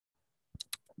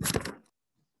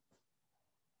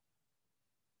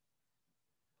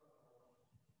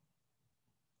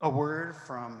A word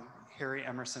from Harry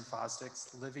Emerson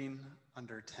Fosdick's Living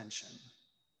Under Tension.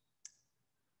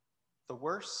 The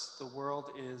worse the world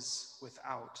is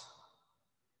without,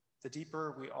 the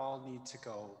deeper we all need to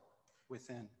go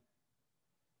within.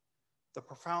 The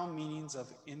profound meanings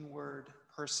of inward,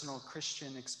 personal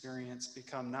Christian experience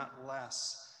become not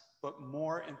less, but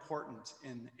more important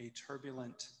in a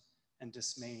turbulent and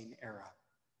dismaying era.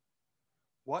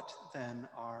 What then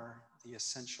are the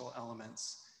essential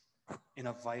elements in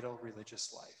a vital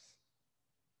religious life?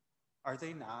 Are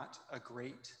they not a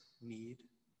great need,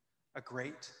 a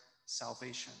great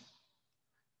salvation,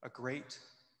 a great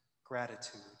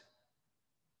gratitude,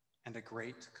 and a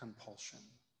great compulsion?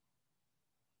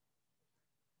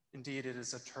 Indeed, it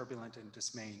is a turbulent and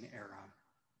dismaying era.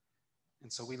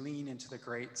 And so we lean into the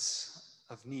greats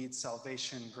of need,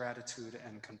 salvation, gratitude,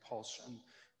 and compulsion.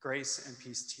 Grace and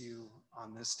peace to you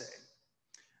on this day.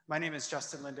 My name is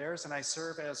Justin Lindares, and I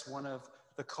serve as one of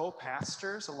the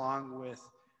co-pastors along with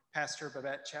Pastor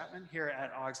Babette Chapman here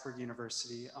at Augsburg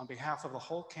University. On behalf of the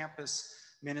whole campus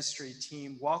ministry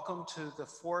team, welcome to the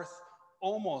fourth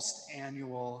almost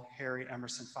annual Harry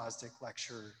Emerson Fosdick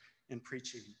Lecture in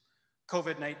Preaching.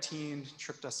 COVID-19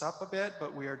 tripped us up a bit,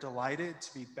 but we are delighted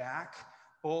to be back,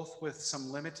 both with some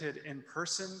limited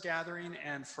in-person gathering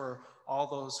and for all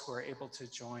those who are able to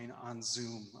join on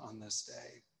Zoom on this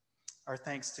day. Our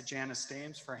thanks to Janice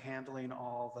Dames for handling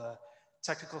all the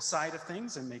technical side of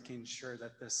things and making sure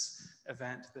that this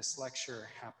event, this lecture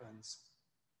happens.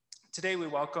 Today we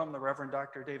welcome the Reverend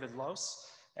Dr. David Lose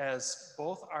as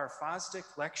both our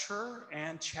Fosdick lecturer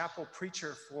and chapel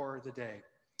preacher for the day.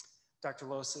 Dr.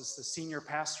 Lose is the senior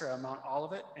pastor at Mount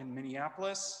Olivet in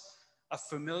Minneapolis, a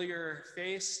familiar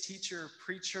face, teacher,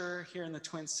 preacher here in the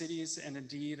Twin Cities and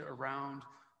indeed around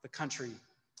the country.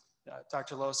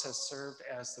 Dr. Lose has served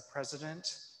as the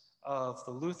president of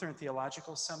the Lutheran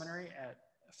Theological Seminary at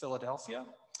Philadelphia.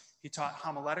 He taught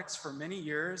homiletics for many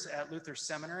years at Luther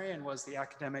Seminary and was the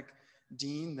academic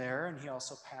dean there, and he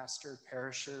also pastored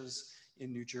parishes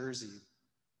in New Jersey.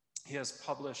 He has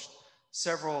published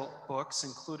several books,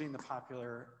 including the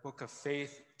popular book of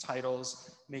faith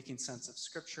titles, Making Sense of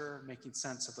Scripture, Making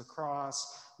Sense of the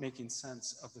Cross, Making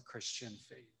Sense of the Christian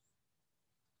Faith.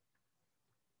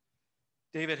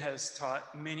 David has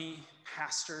taught many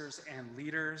pastors and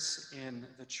leaders in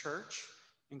the church,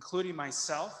 including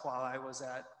myself while I was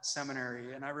at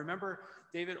seminary. And I remember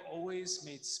David always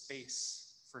made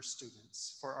space for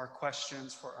students, for our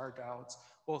questions, for our doubts,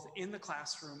 both in the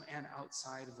classroom and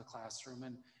outside of the classroom.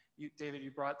 And David,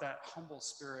 you brought that humble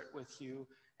spirit with you.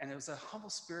 And it was a humble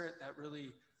spirit that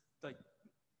really,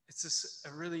 it's just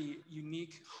a really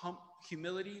unique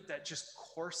humility that just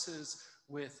courses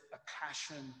with a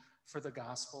passion for the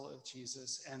gospel of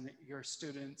Jesus. And your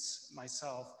students,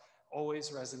 myself, always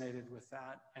resonated with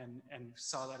that and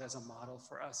saw that as a model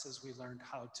for us as we learned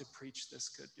how to preach this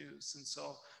good news. And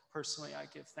so personally, I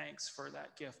give thanks for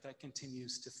that gift that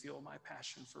continues to fuel my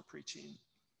passion for preaching.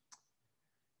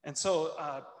 And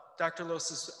so Dr.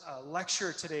 Lose's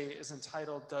lecture today is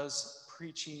entitled, Does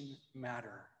Preaching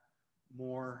Matter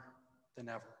More Than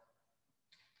Ever?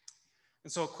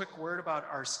 And so a quick word about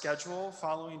our schedule.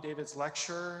 Following David's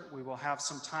lecture, we will have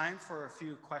some time for a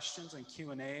few questions and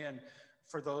Q&A. And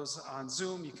for those on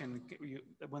Zoom,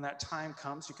 when that time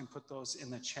comes, you can put those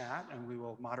in the chat and we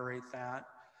will moderate that.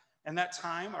 And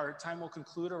our time will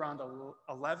conclude around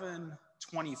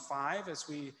 11:25 as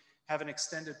we have an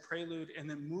extended prelude and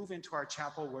then move into our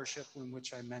chapel worship in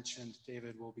which I mentioned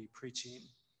David will be preaching.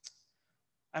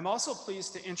 I'm also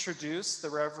pleased to introduce the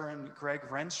Reverend Greg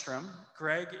Renstrom.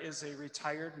 Greg is a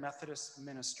retired Methodist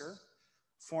minister,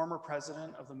 former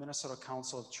president of the Minnesota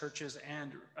Council of Churches,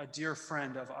 and a dear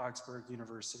friend of Augsburg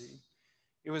University.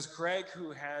 It was Greg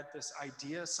who had this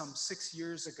idea some 6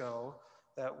 years ago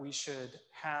that we should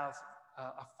have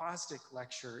a Fosdick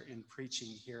lecture in preaching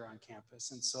here on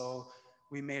campus. And so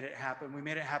we made it happen. We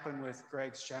made it happen with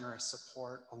Greg's generous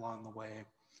support along the way.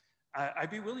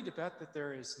 I'd be willing to bet that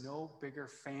there is no bigger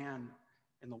fan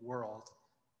in the world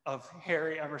of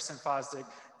Harry Emerson Fosdick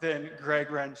than Greg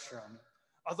Renstrom.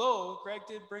 Although Greg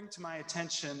did bring to my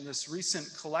attention this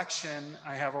recent collection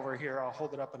I have over here, I'll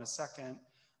hold it up in a second,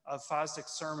 of Fosdick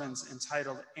sermons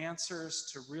entitled Answers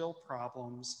to Real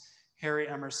Problems, Harry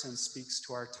Emerson Speaks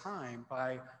to Our Time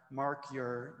by Mark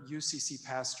Ure, UCC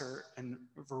pastor in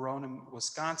Verona,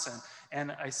 Wisconsin.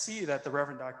 And I see that the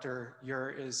Reverend Dr. Ure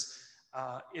is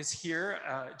here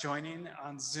joining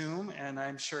on Zoom, and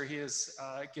I'm sure he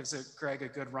gives Greg a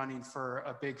good running for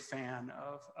a big fan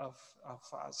of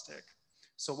Fosdick.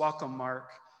 So welcome,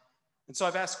 Mark. And so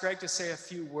I've asked Greg to say a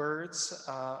few words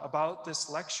about this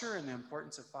lecture and the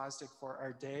importance of Fosdick for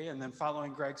our day. And then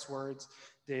following Greg's words,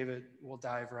 David will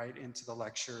dive right into the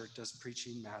lecture, Does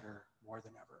Preaching Matter More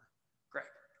Than Ever? Greg.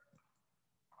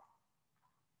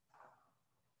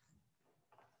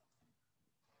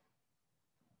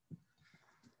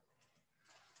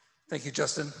 Thank you,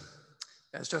 Justin.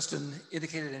 As Justin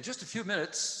indicated, in just a few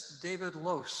minutes, David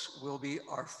Lose will be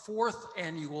our 4th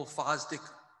annual Fosdick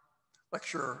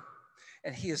lecturer,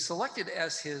 and he has selected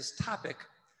as his topic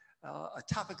a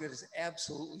topic that is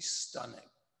absolutely stunning.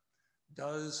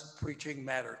 Does preaching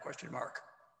matter? Question mark.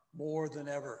 More than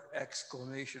ever!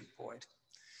 Exclamation point.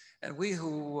 And we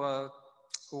who are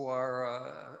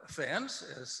fans,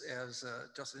 as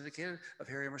Justin indicated, of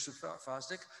Harry Emerson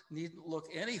Fosdick, needn't look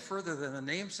any further than the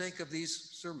namesake of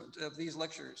these sermons, of these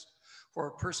lectures, for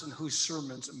a person whose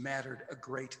sermons mattered a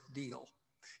great deal.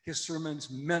 His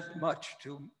sermons meant much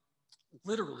to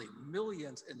literally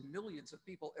millions and millions of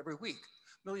people every week.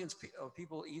 Millions of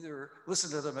people either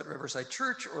listen to them at Riverside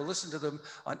Church or listen to them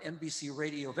on NBC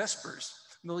Radio Vespers.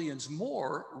 Millions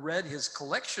more read his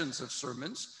collections of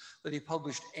sermons that he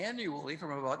published annually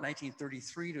from about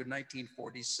 1933 to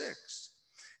 1946.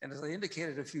 And as I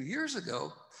indicated a few years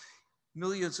ago,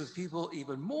 millions of people,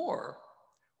 even more,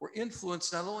 were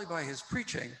influenced not only by his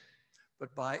preaching,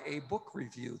 but by a book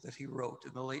review that he wrote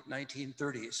in the late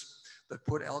 1930s that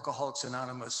put Alcoholics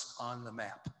Anonymous on the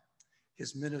map.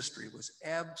 His ministry was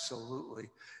absolutely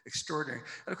extraordinary.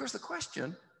 And of course, the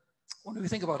question, when we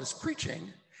think about his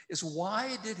preaching, is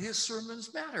why did his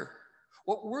sermons matter?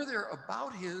 What were there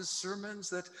about his sermons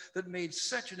that made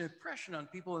such an impression on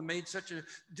people and made such a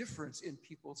difference in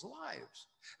people's lives?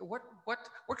 What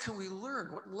can we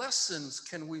learn? What lessons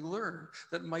can we learn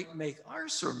that might make our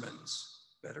sermons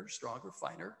better, stronger,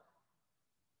 finer,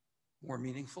 more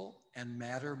meaningful, and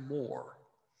matter more?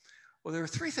 Well, there are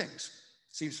 3 things,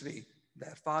 it seems to me,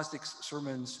 that Fosdick's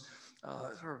sermons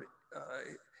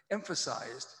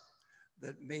emphasized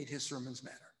that made his sermons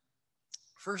matter.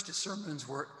 First, his sermons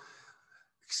were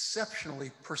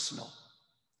exceptionally personal,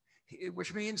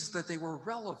 which means that they were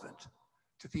relevant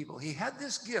to people. He had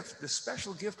this gift, this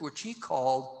special gift, which he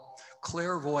called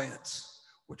clairvoyance,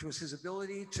 which was his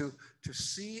ability to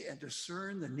see and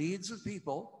discern the needs of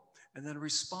people and then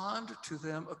respond to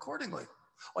them accordingly.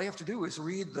 All you have to do is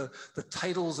read the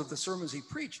titles of the sermons he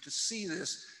preached to see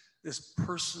this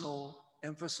personal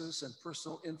emphasis and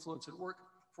personal influence at work.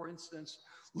 For instance,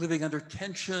 living under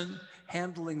tension,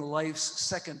 handling life's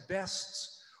second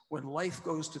bests, when life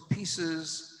goes to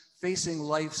pieces, facing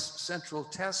life's central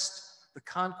test, the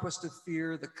conquest of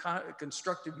fear, the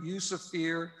constructive use of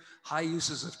fear, high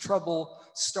uses of trouble,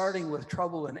 starting with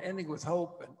trouble and ending with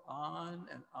hope, and on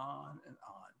and on and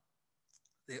on.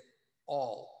 They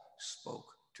all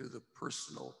spoke to the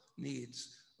personal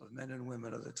needs of men and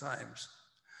women of the times.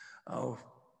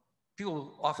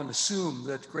 People often assume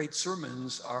that great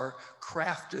sermons are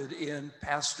crafted in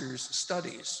pastors'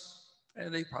 studies,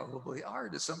 and they probably are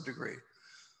to some degree.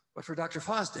 But for Dr.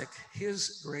 Fosdick,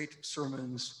 his great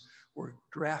sermons were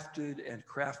drafted and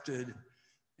crafted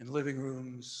in living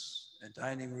rooms and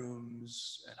dining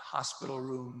rooms and hospital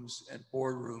rooms and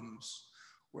boardrooms,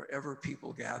 wherever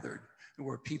people gathered and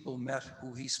where people met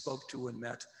who he spoke to and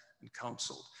met and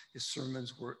counseled. His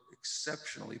sermons were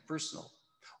exceptionally personal.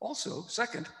 Also,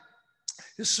 second,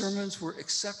 his sermons were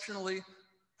exceptionally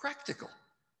practical.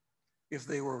 If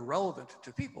they were relevant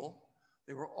to people,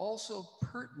 they were also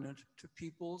pertinent to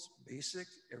people's basic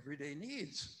everyday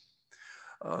needs.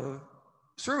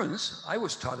 Sermons, I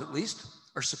was taught at least,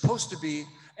 are supposed to be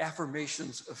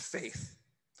affirmations of faith,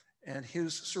 and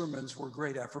his sermons were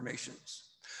great affirmations.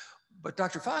 But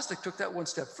Dr. Fosdick took that one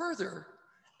step further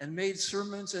and made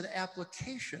sermons an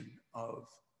application of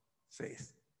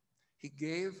faith. He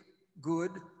gave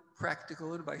good,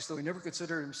 practical advice, though he never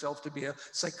considered himself to be a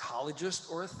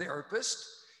psychologist or a therapist.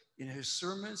 In his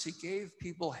sermons, he gave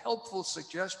people helpful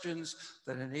suggestions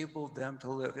that enabled them to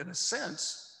live. In a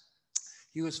sense,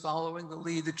 he was following the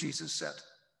lead that Jesus set.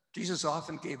 Jesus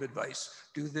often gave advice.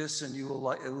 Do this and you will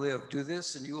live. Do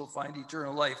this and you will find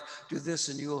eternal life. Do this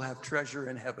and you will have treasure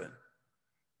in heaven.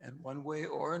 And one way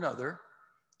or another,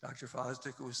 Dr.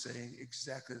 Fosdick was saying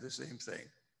exactly the same thing.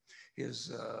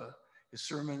 His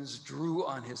sermons drew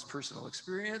on his personal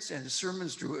experience, and his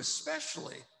sermons drew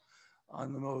especially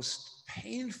on the most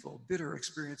painful, bitter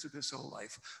experience of his whole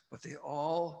life. But they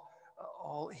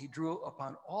he drew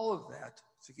upon all of that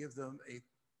to give them a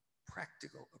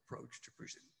practical approach to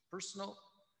preaching, personal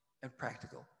and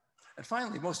practical. And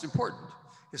finally, most important,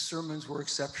 his sermons were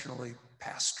exceptionally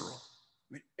pastoral.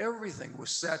 I mean, everything was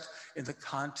set in the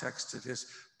context of his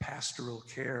pastoral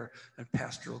care and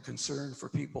pastoral concern for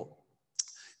people.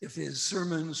 If his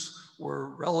sermons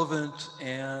were relevant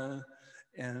and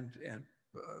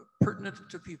pertinent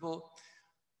to people,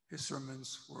 his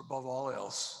sermons were above all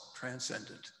else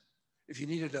transcendent. If you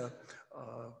needed a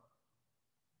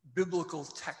biblical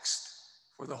text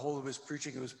for the whole of his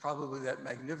preaching, it was probably that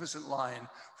magnificent line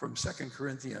from 2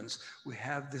 Corinthians, we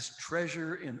have this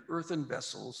treasure in earthen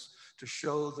vessels to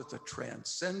show that the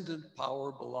transcendent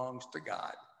power belongs to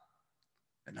God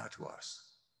and not to us.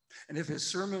 And if his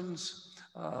sermons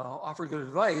offered good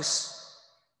advice,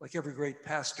 like every great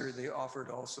pastor, they offered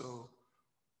also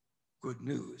good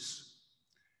news.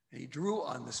 And he drew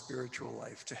on the spiritual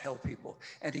life to help people.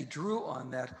 And he drew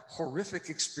on that horrific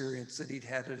experience that he'd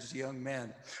had as a young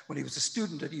man. When he was a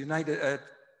student at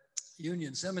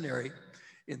Union Seminary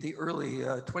in the early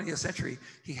 20th century,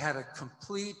 he had a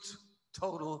complete,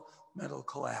 total mental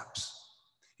collapse.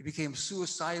 He became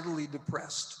suicidally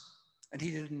depressed, and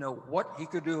he didn't know what he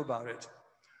could do about it.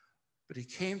 But he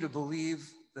came to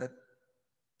believe that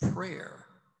prayer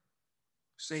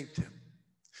saved him.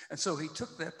 And so he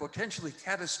took that potentially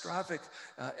catastrophic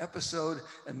episode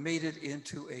and made it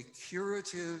into a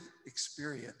curative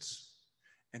experience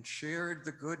and shared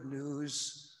the good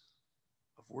news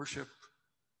of worship,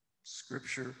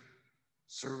 scripture,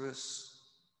 service,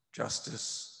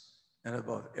 justice, and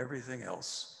above everything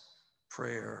else,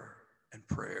 prayer and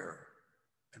prayer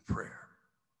and prayer.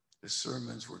 His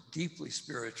sermons were deeply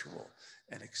spiritual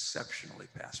and exceptionally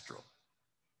pastoral.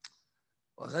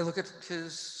 Well, as I look at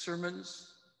his sermons,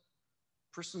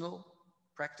 personal,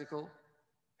 practical,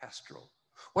 pastoral,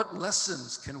 what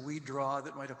lessons can we draw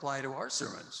that might apply to our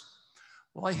sermons?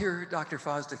 Well, I hear Dr.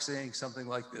 Fosdick saying something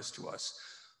like this to us: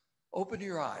 open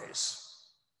your eyes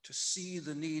to see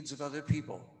the needs of other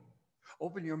people.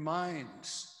 Open your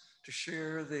minds to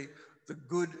share the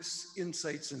good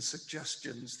insights and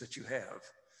suggestions that you have.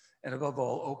 And above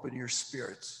all, open your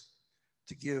spirits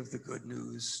to give the good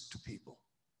news to people.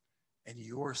 And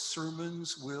your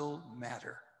sermons will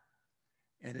matter.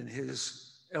 And in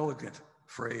his elegant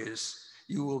phrase,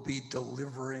 you will be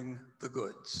delivering the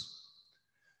goods.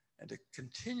 And to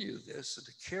continue this and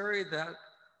to carry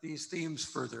these themes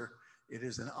further, it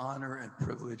is an honor and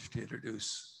privilege to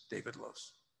introduce David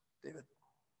Lose. David.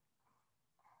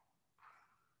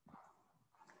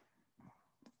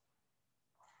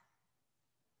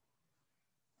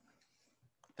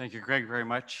 Thank you, Greg, very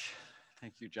much.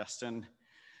 Thank you, Justin.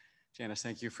 Janice,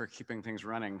 thank you for keeping things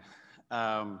running.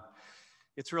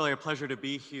 It's really a pleasure to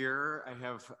be here. I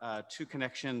have two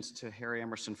connections to Harry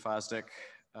Emerson Fosdick.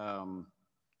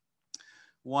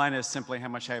 One is simply how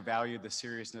much I valued the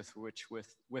seriousness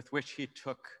with which he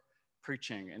took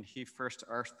preaching. And he first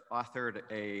authored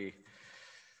an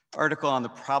article on the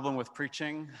problem with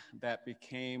preaching that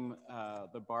became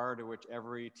the bar to which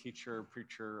every teacher,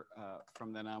 preacher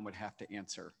from then on would have to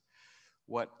answer.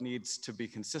 What needs to be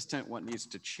consistent, what needs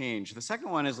to change. The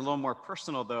second one is a little more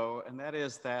personal though, and that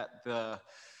is that the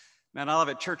Mount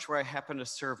Olivet Church, where I happen to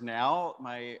serve now,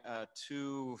 my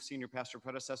two senior pastor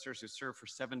predecessors who served for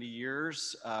 70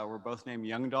 years were both named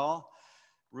Youngdahl,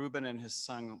 Reuben and his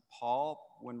son Paul.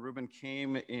 When Reuben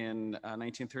came in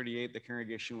 1938, the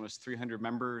congregation was 300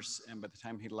 members, and by the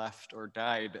time he left or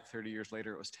died 30 years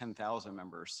later, it was 10,000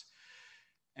 members.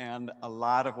 And a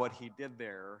lot of what he did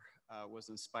there was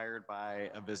inspired by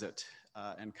a visit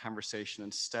and conversation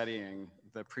and studying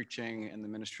the preaching and the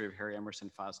ministry of Harry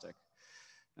Emerson Fosdick.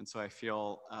 And so I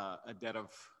feel a debt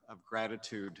of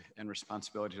gratitude and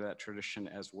responsibility to that tradition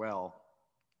as well.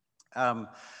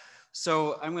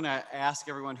 So I'm going to ask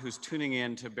everyone who's tuning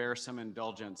in to bear some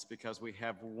indulgence, because we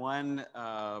have one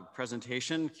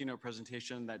keynote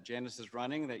presentation that Janice is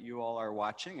running that you all are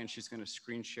watching, and she's going to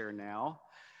screen share now.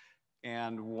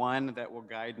 And one that will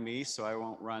guide me, so I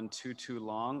won't run too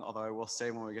long, although I will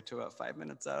say when we get to about 5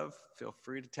 minutes of, feel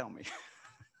free to tell me.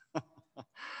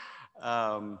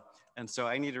 And so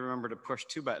I need to remember to push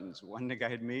two buttons, one to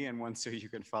guide me and one so you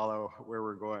can follow where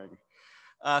we're going.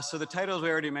 So the title, as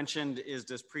we already mentioned, is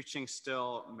Does Preaching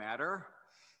Still Matter?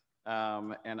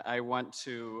 And I want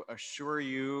to assure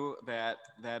you that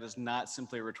that is not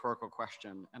simply a rhetorical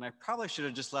question. And I probably should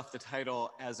have just left the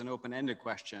title as an open-ended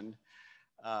question.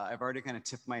 I've already kind of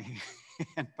tipped my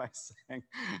hand by saying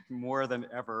more than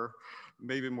ever,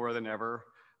 maybe more than ever.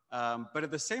 But at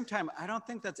the same time, I don't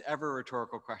think that's ever a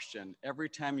rhetorical question. Every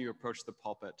time you approach the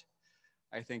pulpit,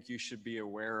 I think you should be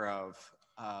aware of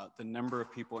the number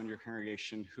of people in your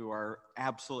congregation who are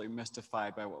absolutely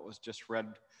mystified by what was just read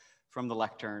from the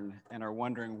lectern and are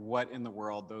wondering what in the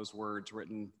world those words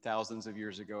written thousands of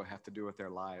years ago have to do with their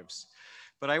lives.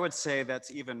 But I would say that's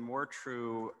even more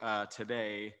true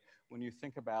today when you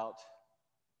think about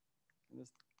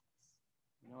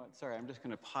You know what? Sorry, I'm just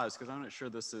going to pause because I'm not sure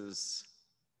this is.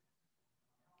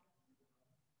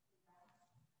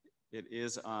 It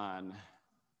is on.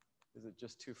 Is it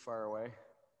just too far away?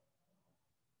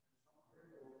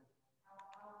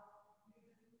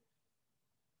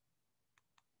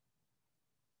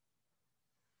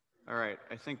 All right,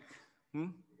 I think.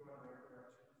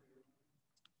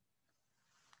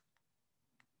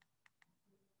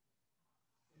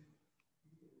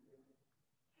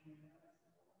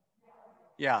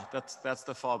 Yeah, that's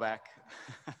the fallback,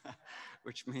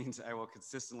 which means I will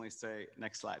consistently say,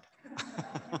 next slide.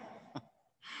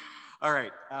 All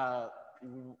right,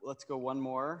 let's go one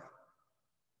more,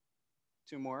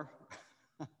 two more.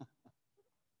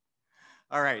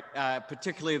 All right,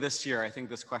 particularly this year, I think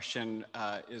this question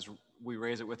we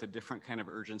raise it with a different kind of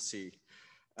urgency.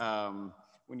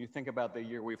 When you think about the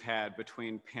year we've had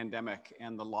between pandemic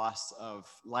and the loss of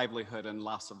livelihood and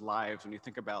loss of lives, when you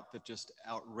think about the just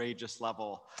outrageous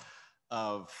level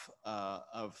of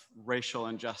racial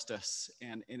injustice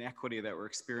and inequity that we're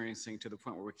experiencing to the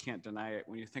point where we can't deny it,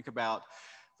 when you think about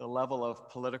the level of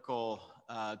political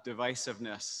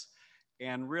divisiveness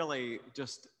and really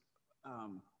just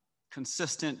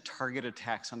consistent target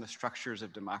attacks on the structures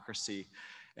of democracy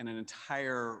and an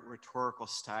entire rhetorical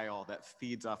style that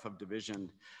feeds off of division.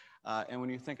 And when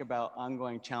you think about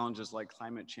ongoing challenges like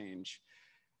climate change,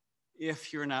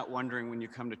 if you're not wondering when you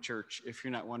come to church, if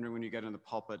you're not wondering when you get in the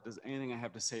pulpit, does anything I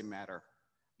have to say matter?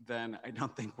 Then I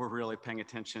don't think we're really paying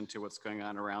attention to what's going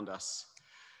on around us.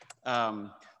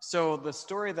 So the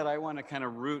story that I want to kind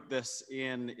of root this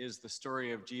in is the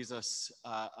story of Jesus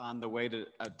on the way to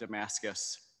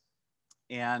Damascus.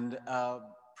 And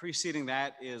preceding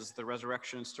that is the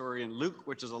resurrection story in Luke,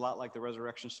 which is a lot like the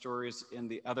resurrection stories in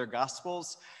the other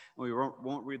Gospels. And we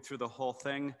won't read through the whole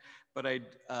thing, but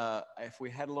if we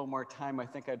had a little more time, I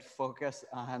think I'd focus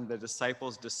on the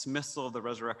disciples' dismissal of the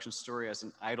resurrection story as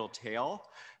an idle tale,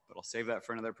 but I'll save that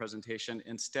for another presentation.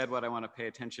 Instead, what I want to pay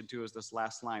attention to is this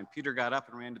last line. Peter got up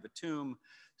and ran to the tomb,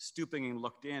 stooping and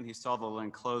looked in. He saw the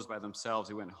linen clothes by themselves.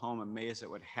 He went home amazed at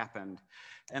what happened.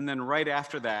 And then right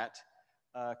after that,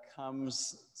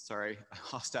 sorry,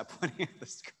 I'll stop pointing at the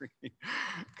screen,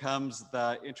 comes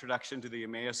the introduction to the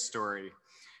Emmaus story.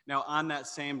 Now, on that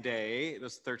same day, it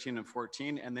was 13 and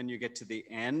 14, and then you get to the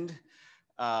end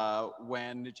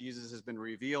when Jesus has been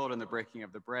revealed in the breaking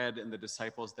of the bread, and the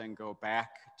disciples then go back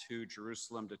to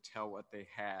Jerusalem to tell what they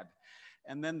had.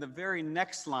 And then the very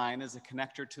next line is a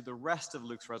connector to the rest of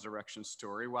Luke's resurrection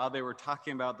story. While they were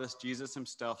talking about this, Jesus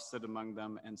himself stood among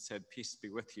them and said, "Peace be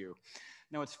with you."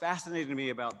 Now, what's fascinating to me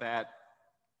about that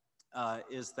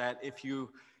is that if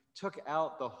you took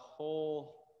out the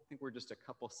whole, I think we're just a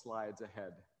couple slides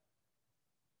ahead.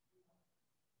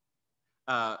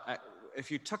 If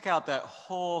you took out that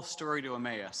whole story to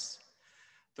Emmaus,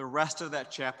 the rest of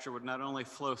that chapter would not only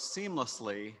flow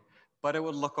seamlessly, but it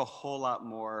would look a whole lot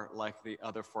more like the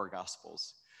other four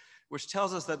Gospels, which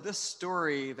tells us that this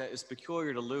story that is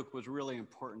peculiar to Luke was really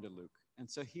important to Luke. And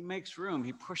so he makes room,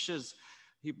 he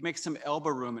makes some elbow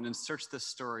room and inserts this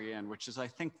story in, which is, I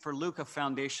think, for Luke, a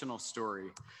foundational story.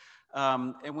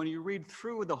 And when you read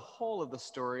through the whole of the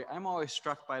story, I'm always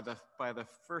struck by the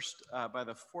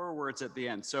four words at the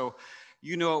end. So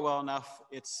you know it well enough.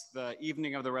 It's the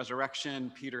evening of the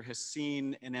resurrection. Peter has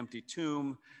seen an empty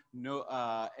tomb,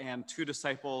 and two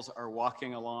disciples are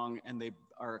walking along, and they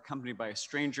are accompanied by a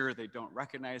stranger. They don't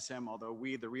recognize him, although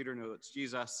we, the reader, know it's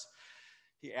Jesus.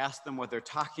 He asks them what they're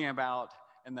talking about,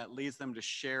 and that leads them to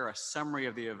share a summary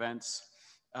of the events.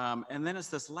 And then it's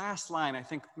this last line, I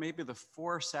think maybe the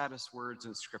four saddest words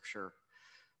in Scripture.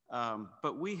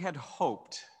 But we had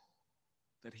hoped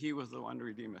that he was the one to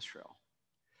redeem Israel.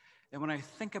 And when I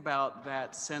think about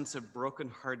that sense of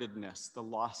brokenheartedness, the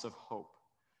loss of hope,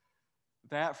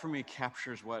 that for me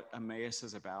captures what Emmaus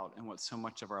is about and what so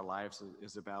much of our lives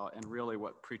is about, and really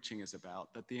what preaching is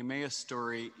about. That the Emmaus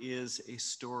story is a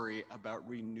story about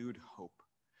renewed hope.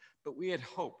 But we had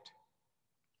hoped.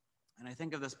 And I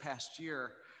think of this past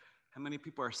year, how many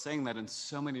people are saying that in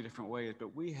so many different ways,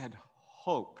 but we had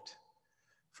hoped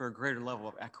for a greater level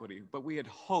of equity, but we had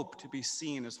hoped to be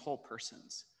seen as whole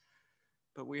persons,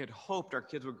 but we had hoped our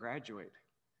kids would graduate,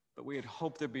 but we had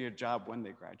hoped there'd be a job when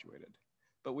they graduated,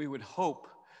 but we would hope.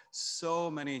 So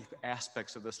many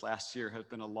aspects of this last year has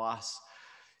been a loss.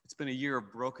 It's been a year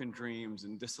of broken dreams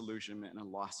and disillusionment and a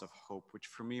loss of hope, which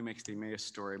for me makes the Emmaus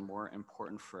story more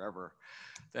important forever.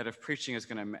 That if preaching is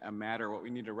going to matter, what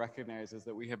we need to recognize is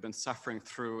that we have been suffering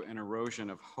through an erosion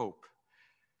of hope.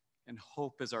 And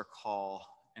hope is our call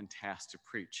and task to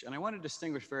preach. And I want to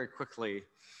distinguish very quickly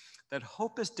that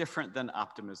hope is different than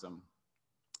optimism.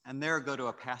 And there go to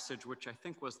a passage which I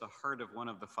think was the heart of one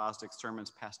of the Fosdick sermons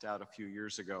passed out a few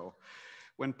years ago,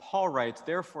 when Paul writes,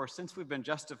 "Therefore, since we've been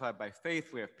justified by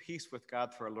faith, we have peace with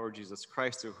God through our Lord Jesus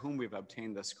Christ, through whom we've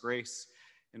obtained this grace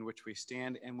in which we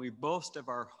stand, and we boast of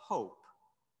our hope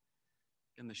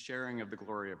in the sharing of the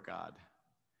glory of God."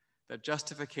 That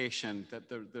justification, that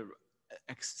the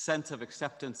sense of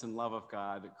acceptance and love of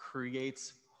God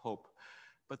creates hope.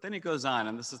 But then he goes on,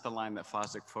 and this is the line that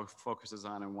Fosdick focuses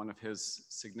on in one of his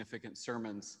significant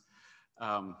sermons.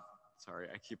 Sorry,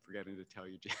 I keep forgetting to tell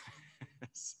you,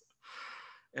 Janice.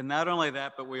 And not only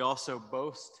that, but we also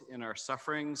boast in our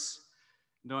sufferings,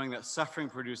 knowing that suffering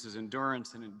produces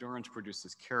endurance, and endurance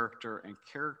produces character, and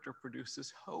character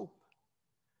produces hope.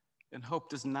 And hope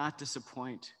does not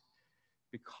disappoint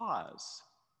because,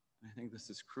 and I think this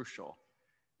is crucial,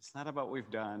 it's not about what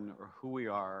we've done or who we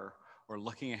are or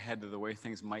looking ahead to the way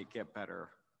things might get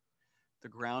better. The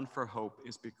ground for hope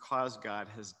is because God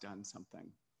has done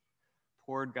something,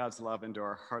 poured God's love into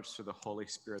our hearts through the Holy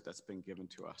Spirit that's been given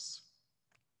to us.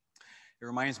 It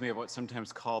reminds me of what's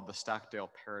sometimes called the Stockdale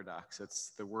paradox.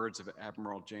 It's the words of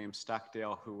Admiral James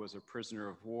Stockdale, who was a prisoner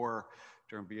of war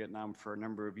during Vietnam for a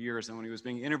number of years. And when he was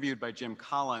being interviewed by Jim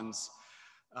Collins,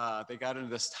 they got into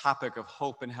this topic of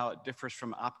hope and how it differs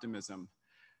from optimism.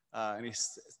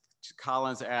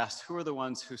 Collins asked, "Who are the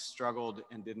ones who struggled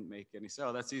and didn't make it?" And he said,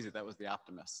 "Oh, that's easy. That was the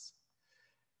optimists."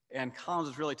 And Collins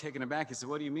was really taken aback. He said,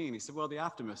 "What do you mean?" He said, "Well, the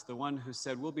optimist, the one who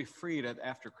said, we'll be freed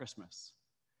after Christmas.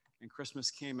 And Christmas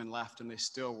came and left, and they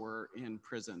still were in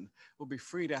prison. We'll be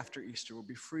freed after Easter. We'll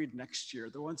be freed next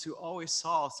year." The ones who always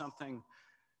saw something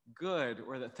good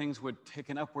or that things would take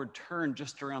an upward turn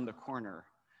just around the corner.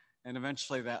 And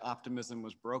eventually that optimism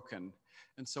was broken.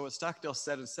 And so what Stockdale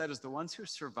said instead is the ones who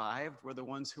survived were the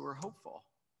ones who were hopeful.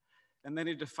 And then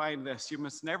he defined this: "You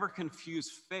must never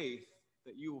confuse faith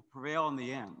that you will prevail in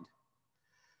the end,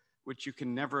 which you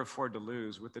can never afford to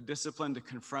lose, with the discipline to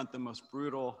confront the most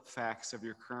brutal facts of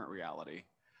your current reality,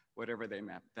 whatever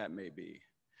that may be."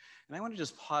 And I want to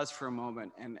just pause for a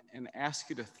moment and ask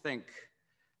you to think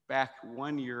back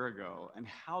 1 year ago and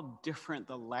how different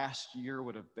the last year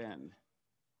would have been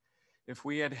if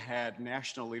we had had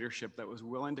national leadership that was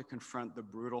willing to confront the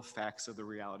brutal facts of the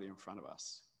reality in front of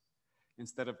us,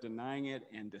 instead of denying it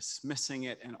and dismissing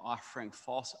it and offering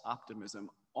false optimism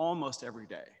almost every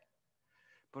day.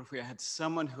 But if we had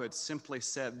someone who had simply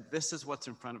said, "This is what's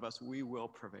in front of us, we will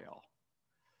prevail."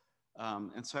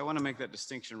 And so I want to make that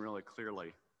distinction really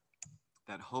clearly,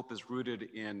 that hope is rooted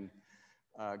in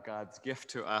God's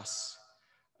gift to us,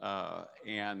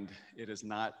 and it is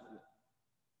not,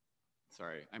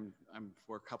 sorry,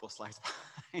 we're a couple slides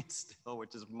behind still,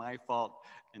 which is my fault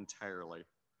entirely.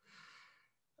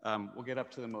 We'll get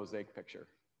up to the mosaic picture.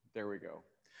 There we go.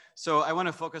 So I want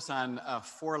to focus on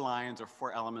 4 lines or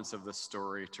 4 elements of this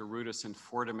story to root us in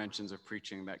 4 dimensions of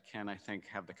preaching that can, I think,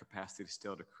 have the capacity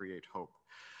still to create hope.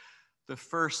 The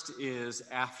first is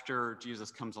after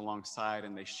Jesus comes alongside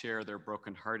and they share their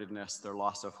brokenheartedness, their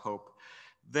loss of hope.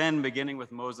 Then, beginning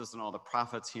with Moses and all the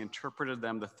prophets, he interpreted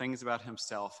them the things about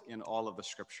himself in all of the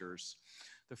scriptures.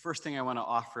 The first thing I want to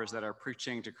offer is that our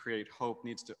preaching to create hope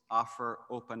needs to offer,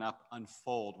 open up,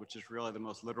 unfold, which is really the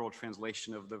most literal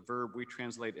translation of the verb we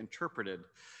translate interpreted,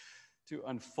 to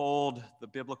unfold the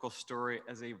biblical story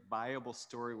as a viable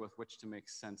story with which to make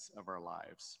sense of our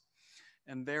lives.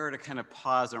 And there to kind of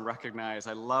pause and recognize,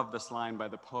 I love this line by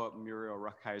the poet Muriel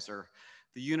Rukeyser: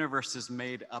 "The universe is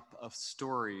made up of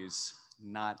stories,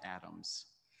 not atoms."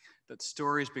 That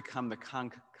stories become the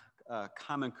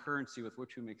common currency with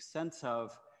which we make sense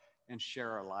of and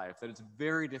share our life. That it's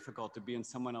very difficult to be in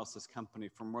someone else's company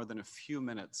for more than a few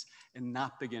minutes and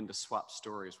not begin to swap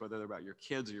stories, whether they're about your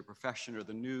kids or your profession or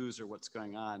the news or what's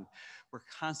going on. We're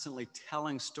constantly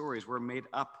telling stories. We're made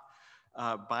up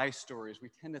by stories. We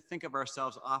tend to think of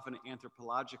ourselves often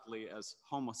anthropologically as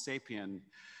Homo sapien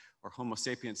or Homo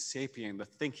sapiens sapien, the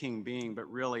thinking being, but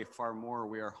really far more,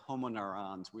 we are homo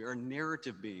neurons. We are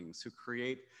narrative beings who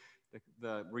create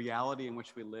the reality in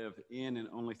which we live in and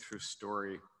only through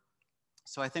story.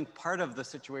 So I think part of the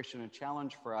situation and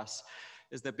challenge for us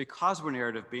is that because we're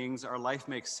narrative beings, our life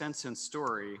makes sense in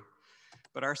story,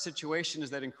 but our situation is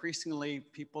that increasingly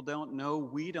people don't know,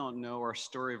 we don't know our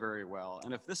story very well.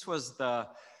 And if this was the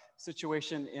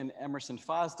situation in Emerson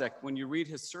Fosdick, when you read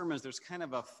his sermons, there's kind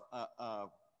of a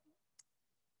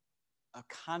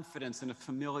confidence and a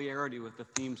familiarity with the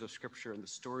themes of Scripture and the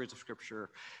stories of Scripture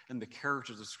and the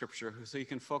characters of Scripture, so you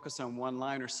can focus on one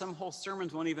line, or some whole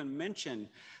sermons won't even mention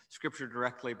Scripture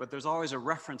directly, but there's always a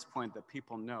reference point that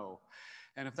people know.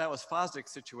 And if that was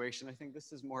Fosdick's situation, I think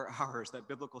this is more ours. That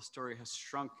biblical story has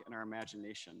shrunk in our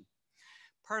imagination.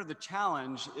 Part of the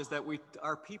challenge is that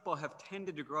our people have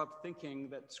tended to grow up thinking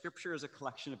that Scripture is a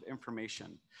collection of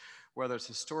information, whether it's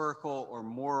historical or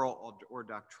moral or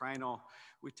doctrinal.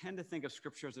 We tend to think of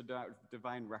Scripture as a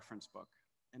divine reference book.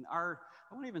 And I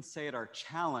won't even say it our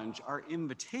challenge, our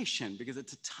invitation, because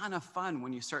it's a ton of fun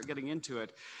when you start getting into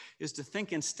it, is to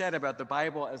think instead about the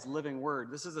Bible as living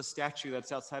word. This is a statue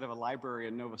that's outside of a library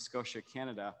in Nova Scotia,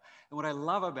 Canada. And what I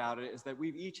love about it is that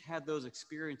we've each had those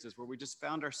experiences where we just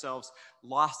found ourselves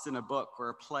lost in a book or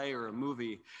a play or a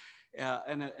movie.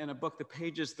 In a book,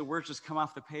 the words just come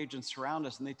off the page and surround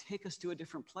us, and they take us to a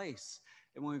different place.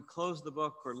 And when we close the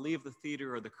book or leave the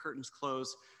theater or the curtains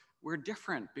close, we're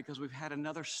different because we've had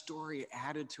another story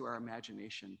added to our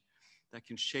imagination that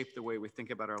can shape the way we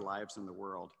think about our lives in the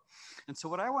world. And so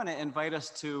what I want to invite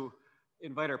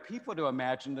our people to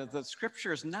imagine is that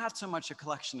Scripture is not so much a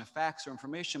collection of facts or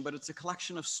information, but it's a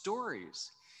collection of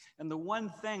stories. And the one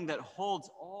thing that holds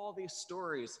all these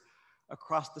stories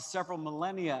across the several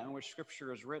millennia in which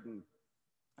Scripture is written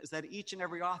is that each and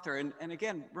every author, and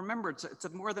again, remember, it's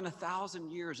more than 1,000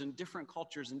 years in different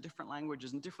cultures and different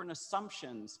languages and different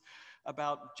assumptions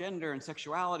about gender and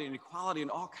sexuality and equality and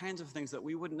all kinds of things that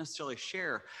we wouldn't necessarily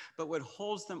share. But what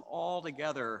holds them all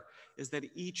together is that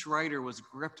each writer was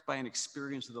gripped by an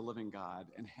experience of the living God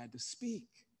and had to speak,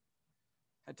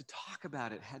 had to talk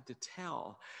about it, had to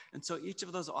tell. And so each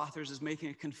of those authors is making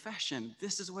a confession.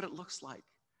 This is what it looks like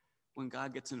when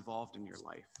God gets involved in your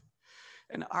life.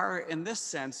 And in this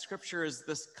sense, Scripture is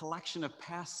this collection of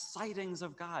past sightings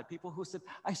of God, people who said,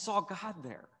 I saw God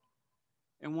there,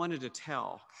 and wanted to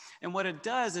tell. And what it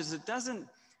does is it doesn't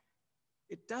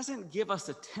give us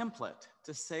a template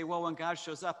to say, well, when God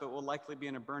shows up, it will likely be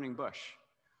in a burning bush,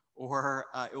 or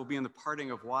it will be in the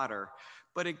parting of water.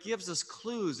 But it gives us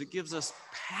clues, it gives us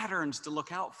patterns to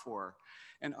look out for.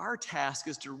 And our task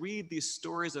is to read these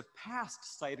stories of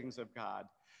past sightings of God,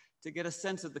 to get a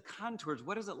sense of the contours.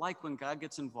 What is it like when God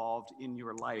gets involved in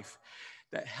your life,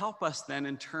 that help us then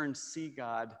in turn see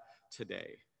God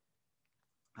today?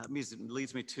 That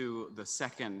leads me to the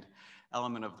second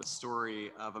element of the story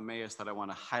of Emmaus that I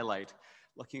want to highlight.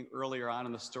 Looking earlier on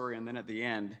in the story and then at the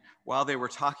end, while they were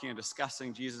talking and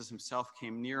discussing, Jesus himself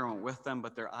came near and went with them,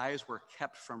 but their eyes were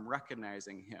kept from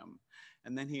recognizing him.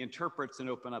 And then he interprets and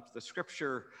opens up the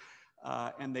Scripture.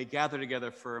 And they gathered together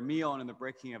for a meal, and in the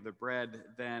breaking of the bread,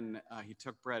 then he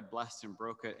took bread, blessed and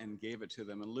broke it, and gave it to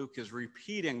them. And Luke is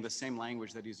repeating the same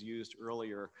language that he's used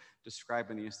earlier,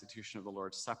 describing the institution of the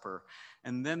Lord's Supper.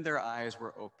 And then their eyes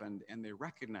were opened, and they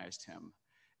recognized him.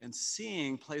 And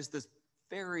seeing plays this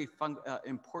very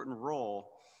important role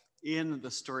in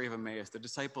the story of Emmaus. The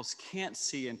disciples can't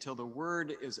see until the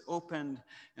word is opened,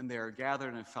 and they are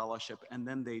gathered in fellowship, and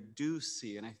then they do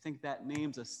see. And I think that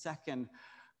names a second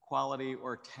quality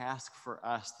or task for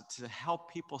us to help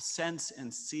people sense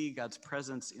and see God's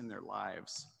presence in their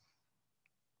lives.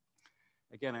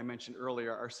 Again, I mentioned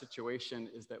earlier, our situation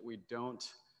is that we don't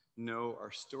know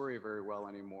our story very well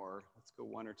anymore. Let's go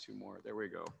one or two more. There we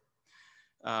go.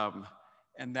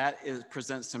 And that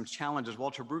presents some challenges.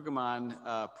 Walter Brueggemann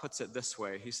puts it this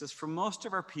way. He says, for most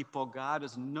of our people, God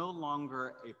is no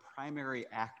longer a primary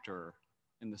actor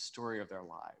in the story of their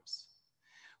lives.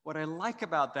 What I like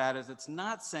about that is it's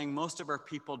not saying most of our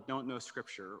people don't know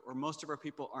Scripture or most of our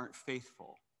people aren't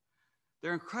faithful.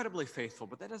 They're incredibly faithful,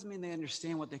 but that doesn't mean they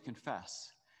understand what they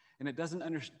confess. And it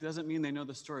doesn't mean they know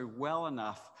the story well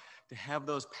enough to have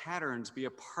those patterns be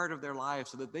a part of their lives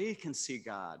so that they can see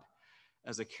God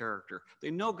as a character.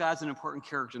 They know God's an important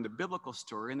character in the biblical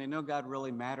story, and they know God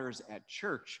really matters at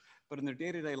church, but in their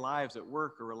day-to-day lives at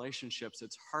work or relationships,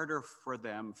 it's harder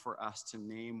for us to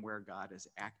name where God is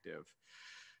active.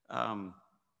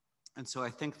 And so I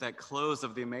think that close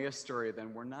of the Emmaus story,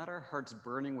 then, were not our hearts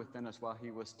burning within us while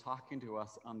he was talking to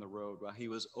us on the road, while he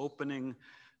was opening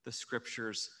the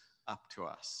Scriptures up to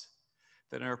us.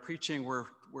 That in our preaching,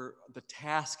 the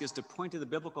task is to point to the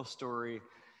biblical story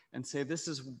and say, this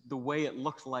is the way it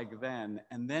looked like then,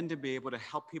 and then to be able to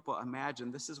help people imagine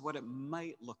this is what it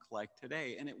might look like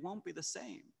today, and it won't be the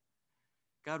same.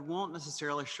 God won't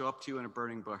necessarily show up to you in a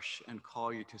burning bush and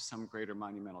call you to some greater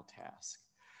monumental task.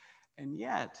 And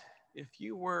yet, if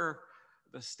you were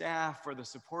the staff or the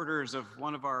supporters of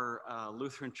one of our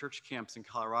Lutheran church camps in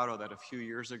Colorado that a few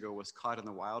years ago was caught in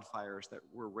the wildfires that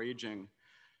were raging,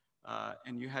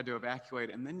 and you had to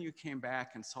evacuate, and then you came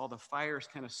back and saw the fires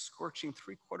kind of scorching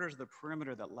 3/4 of the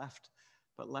perimeter that left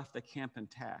the camp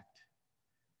intact.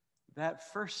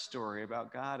 That first story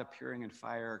about God appearing in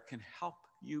fire can help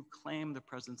you claim the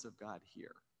presence of God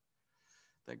here.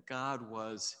 That God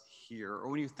was here. Or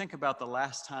when you think about the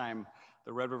last time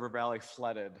the Red River Valley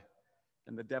flooded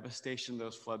and the devastation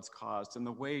those floods caused and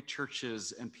the way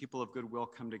churches and people of goodwill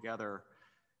come together,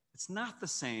 it's not the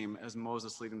same as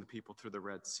Moses leading the people through the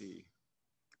Red Sea.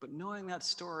 But knowing that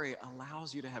story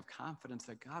allows you to have confidence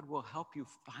that God will help you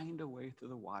find a way through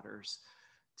the waters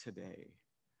today.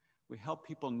 We help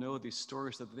people know these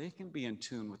stories so that they can be in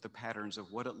tune with the patterns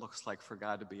of what it looks like for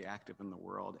God to be active in the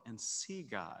world and see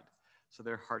God, so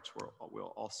their hearts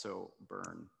will also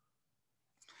burn.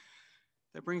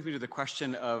 That brings me to the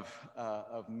question of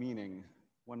meaning.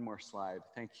 One more slide,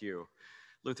 thank you.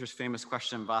 Luther's famous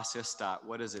question, was ist das?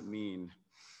 What does it mean?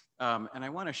 And I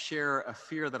want to share a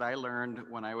fear that I learned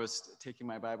when I was taking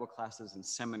my Bible classes in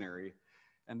seminary.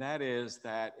 And that is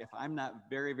that if I'm not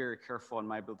very, very careful in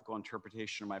my biblical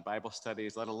interpretation or my Bible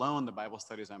studies, let alone the Bible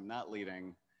studies I'm not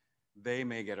leading, they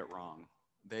may get it wrong.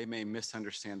 They may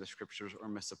misunderstand the scriptures or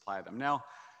misapply them. Now,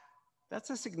 that's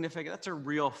a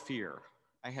real fear.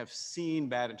 I have seen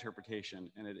bad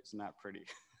interpretation, and it is not pretty.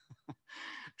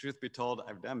 Truth be told,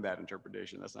 I've done bad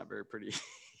interpretation. That's not very pretty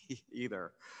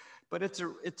either. But it's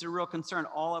a real concern.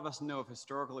 All of us know of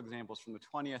historical examples from the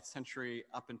 20th century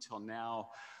up until now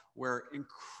where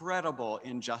incredible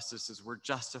injustices were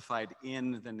justified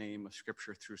in the name of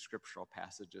Scripture through scriptural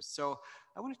passages. So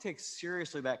I want to take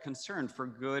seriously that concern for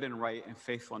good and right and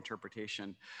faithful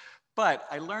interpretation. But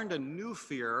I learned a new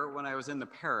fear when I was in the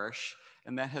parish,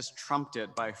 and that has trumped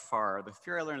it by far. The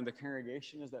fear I learned in the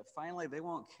congregation is that finally they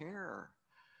won't care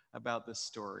about this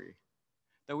story,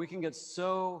 that we can get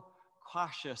so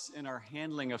cautious in our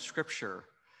handling of Scripture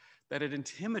that it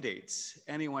intimidates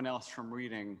anyone else from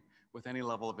reading with any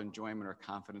level of enjoyment or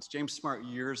confidence. James Smart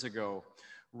years ago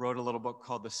wrote a little book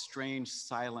called The Strange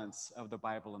Silence of the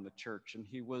Bible in the Church, and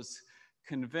he was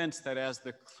convinced that as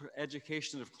the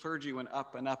education of clergy went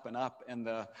up and up and up, and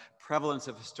the prevalence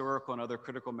of historical and other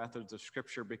critical methods of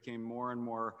Scripture became more and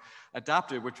more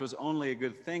adopted, which was only a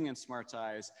good thing in Smart's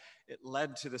eyes, it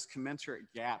led to this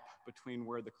commensurate gap between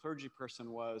where the clergy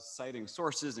person was citing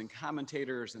sources and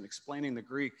commentators and explaining the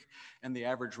Greek, and the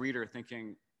average reader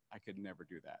thinking, I could never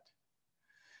do that.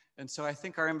 And so I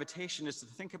think our invitation is to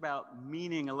think about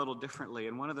meaning a little differently.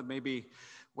 And one of the maybe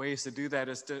ways to do that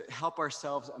is to help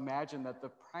ourselves imagine that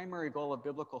the primary goal of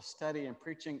biblical study and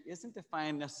preaching isn't to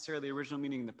find necessarily the original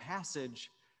meaning in the passage,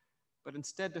 but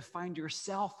instead to find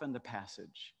yourself in the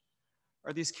passage.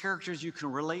 Are these characters you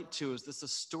can relate to? Is this a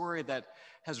story that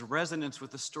has resonance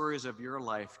with the stories of your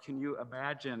life? Can you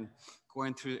imagine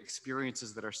going through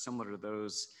experiences that are similar to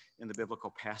those in the biblical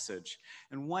passage?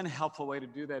 And one helpful way to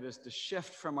do that is to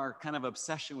shift from our kind of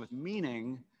obsession with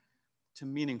meaning to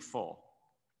meaningful.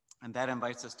 And that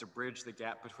invites us to bridge the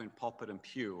gap between pulpit and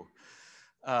pew.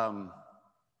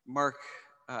 Mark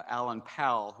Allen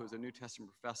Powell, who's a New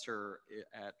Testament professor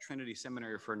at Trinity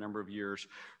Seminary for a number of years,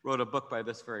 wrote a book by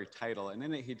this very title. And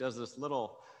in it, he does this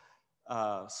little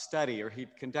study, or he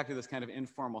conducted this kind of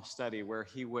informal study where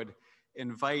he would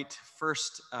invite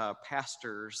first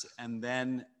pastors and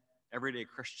then everyday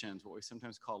Christians, what we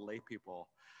sometimes call lay people,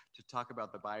 to talk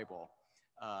about the Bible.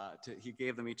 He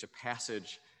gave them each a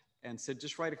passage and said,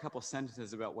 just write a couple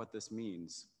sentences about what this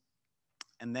means.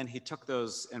 And then he took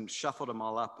those and shuffled them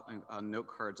all up on note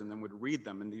cards and then would read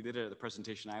them. And he did it at the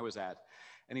presentation I was at.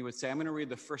 And he would say, I'm going to read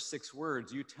the first 6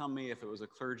 words. You tell me if it was a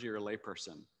clergy or a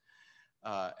layperson.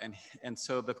 And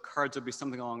so the cards would be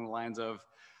something along the lines of,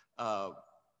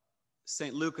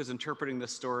 St. Luke is interpreting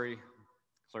this story,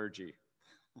 clergy.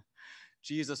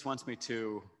 Jesus wants me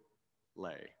to,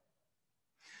 lay.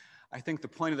 I think the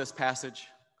point of this passage,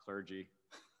 clergy.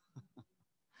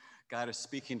 God is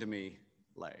speaking to me,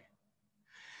 lay.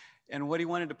 And what he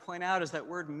wanted to point out is that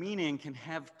word meaning can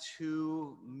have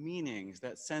 2 meanings,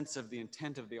 that sense of the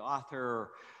intent of the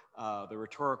author, the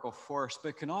rhetorical force, but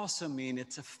it can also mean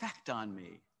its effect on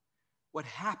me. What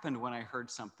happened when I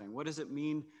heard something? What does it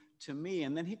mean to me?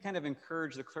 And then he kind of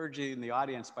encouraged the clergy in the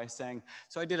audience by saying,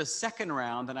 so I did a second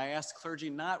round and I asked clergy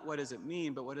not what does it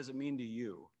mean, but what does it mean to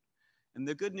you? And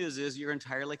the good news is you're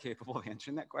entirely capable of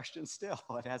answering that question still.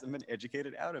 It hasn't been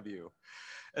educated out of you.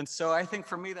 And so I think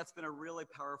for me, that's been a really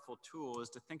powerful tool, is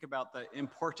to think about the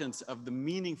importance of the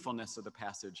meaningfulness of the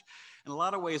passage. In a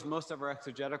lot of ways, most of our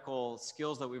exegetical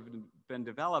skills that we've been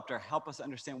developed are help us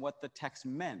understand what the text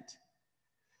meant.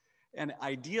 And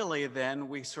ideally, then,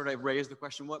 we sort of raise the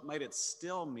question, what might it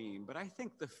still mean? But I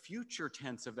think the future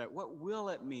tense of that, what will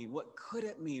it mean? What could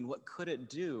it mean? What could it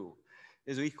do?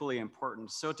 Is equally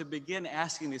important. So to begin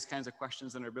asking these kinds of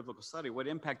questions in our biblical study, what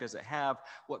impact does it have?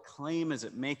 What claim is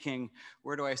it making?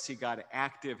 Where do I see God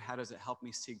active? How does it help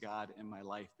me see God in my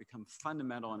life? Become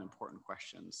fundamental and important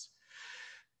questions.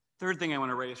 Third thing I want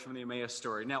to raise from the Emmaus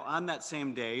story. Now, on that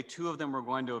same day, 2 of them were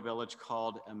going to a village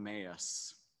called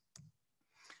Emmaus.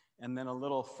 And then a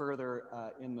little further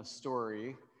in the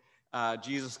story,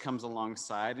 Jesus comes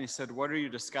alongside and he said, "What are you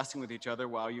discussing with each other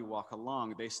while you walk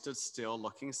along?" They stood still,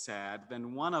 looking sad.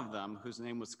 Then one of them, whose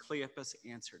name was Cleopas,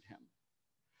 answered him.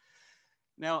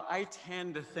 Now, I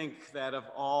tend to think that of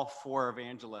all four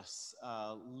evangelists,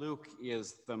 Luke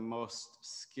is the most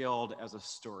skilled as a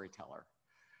storyteller.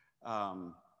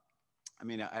 I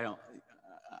mean, I don't,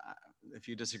 if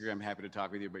you disagree, I'm happy to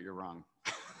talk with you, but you're wrong.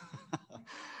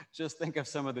 Just think of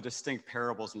some of the distinct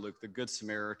parables in Luke, the Good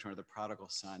Samaritan or the prodigal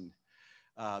son,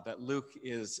 that Luke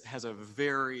has a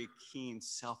very keen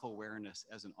self-awareness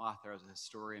as an author, as a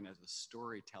historian, as a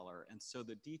storyteller. And so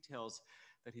the details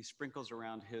that he sprinkles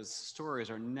around his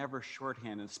stories are never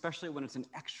shorthand, especially when it's an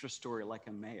extra story like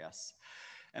Emmaus.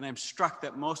 And I'm struck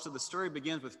that most of the story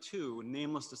begins with two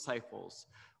nameless disciples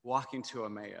walking to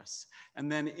Emmaus.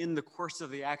 And then in the course of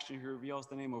the action, he reveals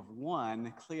the name of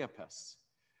one, Cleopas,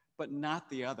 but not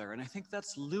the other. And I think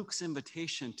that's Luke's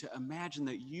invitation to imagine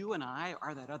that you and I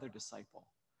are that other disciple,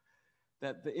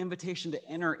 that the invitation to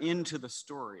enter into the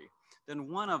story.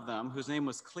 Then one of them, whose name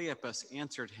was Cleopas,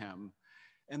 answered him,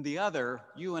 and the other,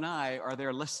 you and I, are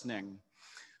there listening,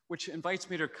 which invites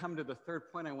me to come to the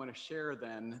third point I want to share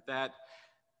then, that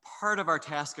part of our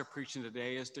task of preaching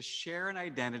today is to share an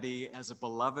identity as a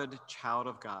beloved child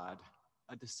of God,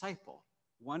 a disciple,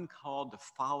 one called to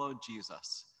follow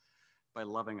Jesus by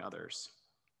loving others.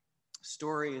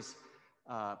 Stories,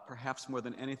 perhaps more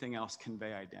than anything else,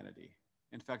 convey identity.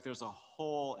 In fact, there's a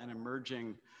whole and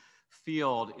emerging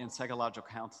field in psychological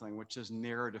counseling, which is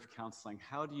narrative counseling.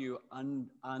 How do you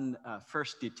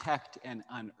first detect and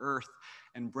unearth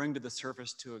and bring to the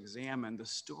surface to examine the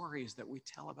stories that we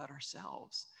tell about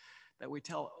ourselves, that we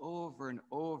tell over and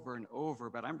over and over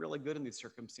about, I'm really good in these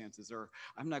circumstances, or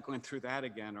I'm not going through that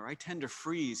again, or I tend to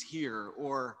freeze here,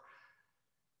 or,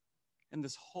 and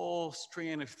this whole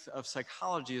strand of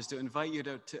psychology is to invite you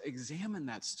to examine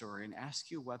that story and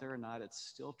ask you whether or not it's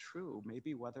still true,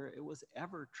 maybe whether it was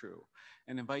ever true,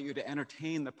 and invite you to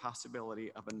entertain the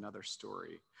possibility of another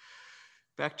story.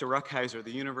 Back to Ruckhiser, the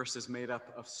universe is made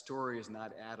up of stories,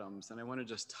 not atoms. And I want to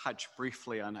just touch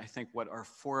briefly on, I think, what are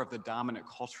four of the dominant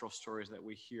cultural stories that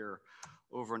we hear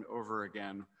over and over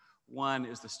again. One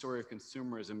is the story of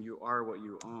consumerism, you are what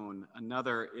you own.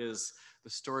 Another is the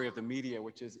story of the media,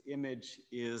 which is image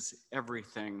is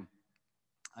everything.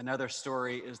 Another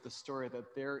story is the story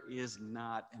that there is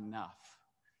not enough.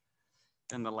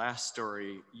 And the last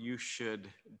story, you should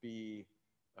be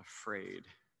afraid.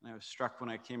 And I was struck when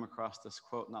I came across this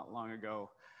quote not long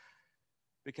ago,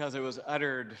 because it was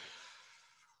uttered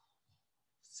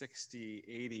 60,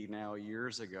 80 now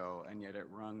years ago, and yet it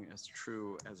rung as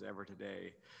true as ever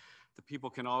today. The people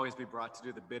can always be brought to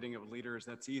do the bidding of leaders.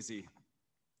 That's easy.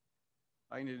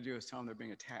 All you need to do is tell them they're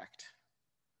being attacked.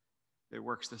 It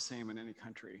works the same in any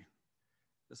country.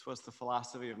 This was the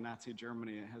philosophy of Nazi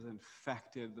Germany. It has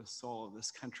infected the soul of this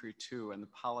country too, and the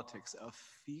politics of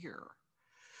fear.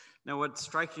 Now, what's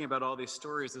striking about all these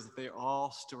stories is that they're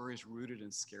all stories rooted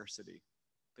in scarcity.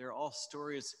 They're all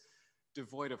stories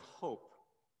devoid of hope.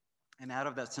 And out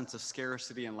of that sense of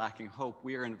scarcity and lacking hope,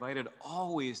 we are invited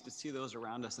always to see those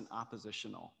around us in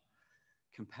oppositional,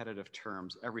 competitive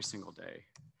terms every single day.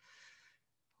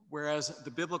 Whereas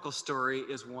the biblical story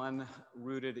is one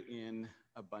rooted in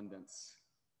abundance.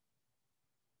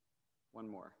 One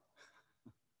more.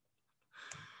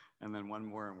 And then one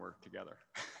more and work together.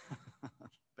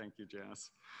 Thank you,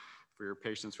 Janice, for your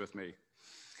patience with me.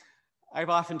 I've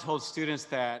often told students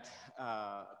that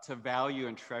to value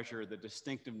and treasure the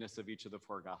distinctiveness of each of the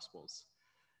four Gospels.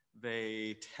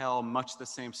 They tell much the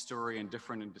same story in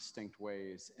different and distinct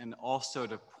ways, and also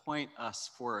to point us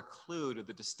for a clue to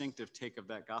the distinctive take of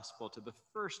that Gospel to the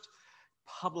first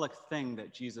public thing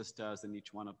that Jesus does in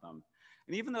each one of them.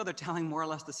 And even though they're telling more or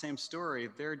less the same story,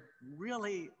 they're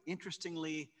really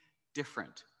interestingly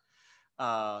different.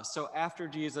 So after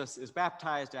Jesus is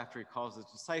baptized, after he calls his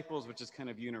disciples, which is kind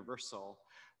of universal,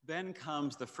 then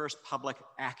comes the first public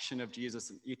action of Jesus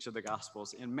in each of the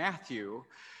Gospels. In Matthew,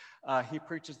 he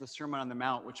preaches the Sermon on the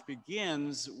Mount, which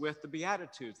begins with the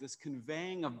Beatitudes, this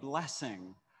conveying of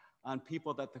blessing on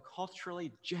people that the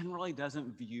culturally generally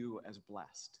doesn't view as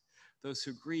blessed. Those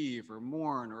who grieve or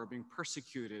mourn or are being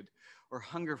persecuted or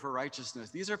hunger for righteousness.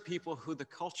 These are people who the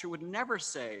culture would never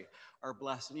say are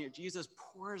blessed, and yet Jesus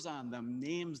pours on them,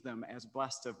 names them as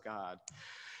blessed of God.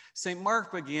 St.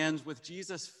 Mark begins with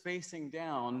Jesus facing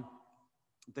down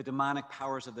the demonic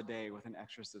powers of the day with an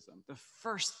exorcism. The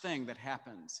first thing that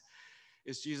happens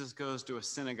is Jesus goes to a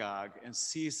synagogue and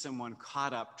sees someone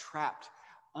caught up, trapped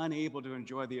unable to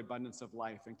enjoy the abundance of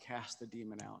life and cast the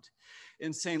demon out.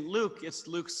 In St. Luke, it's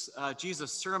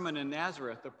Jesus' sermon in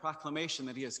Nazareth, the proclamation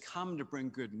that he has come to bring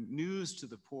good news to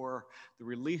the poor, the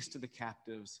release to the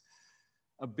captives,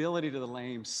 ability to the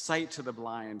lame, sight to the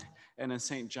blind. And in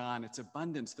St. John, it's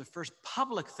abundance. The first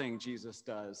public thing Jesus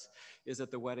does is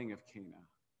at the wedding of Cana,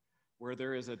 where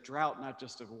there is a drought, not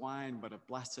just of wine, but of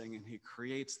blessing. And he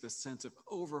creates this sense of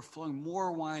overflowing,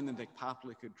 more wine than they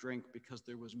possibly could drink, because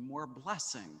there was more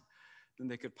blessing than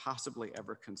they could possibly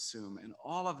ever consume. And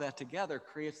all of that together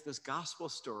creates this gospel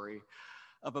story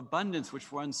of abundance,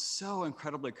 which runs so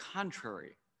incredibly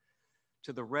contrary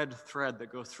to the red thread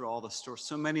that goes through all the stories,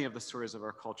 so many of the stories of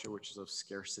our culture, which is of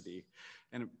scarcity.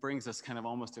 And it brings us kind of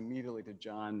almost immediately to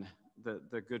John,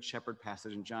 the Good Shepherd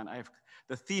passage in John.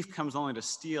 The thief comes only to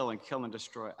steal and kill and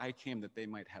destroy. I came that they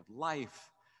might have life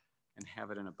and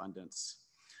have it in abundance.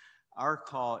 Our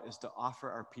call is to offer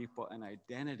our people an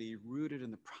identity rooted in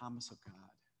the promise of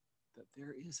God, that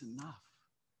there is enough,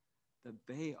 that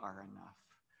they are enough,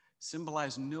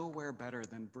 symbolized nowhere better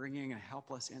than bringing a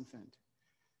helpless infant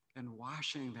and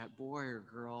washing that boy or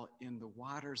girl in the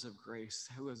waters of grace,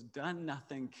 who has done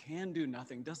nothing, can do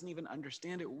nothing, doesn't even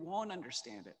understand it, won't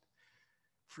understand it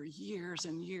for years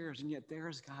and years. And yet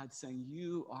there's God saying,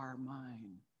 you are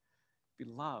mine,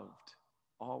 beloved,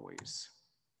 always.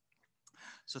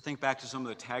 So think back to some of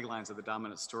the taglines of the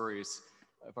dominant stories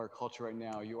of our culture right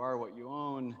now. You are what you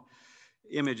own.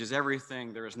 Image is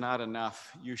everything. There is not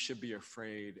enough. You should be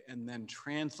afraid. And then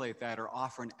translate that or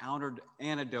offer an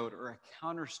antidote or a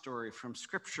counter story from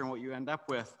Scripture. And what you end up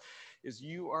with is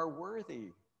you are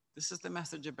worthy. This is the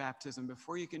message of baptism.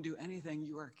 Before you can do anything,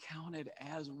 you are counted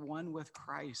as one with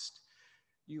Christ.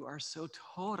 You are so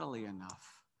totally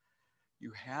enough.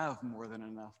 You have more than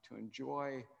enough to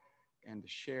enjoy and to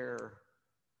share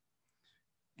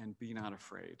and be not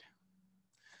afraid.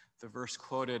 The verse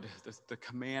quoted, the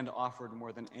command offered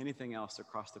more than anything else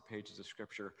across the pages of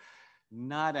Scripture,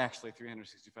 not actually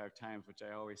 365 times, which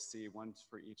I always see, once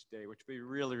for each day, which would be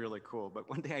really, really cool. But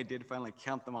one day I did finally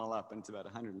count them all up, and it's about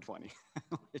 120,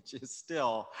 which is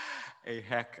still a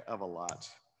heck of a lot.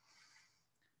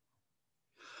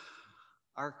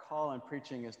 Our call in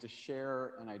preaching is to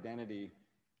share an identity,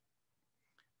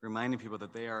 reminding people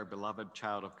that they are a beloved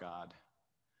child of God,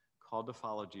 called to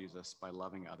follow Jesus by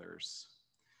loving others.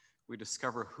 We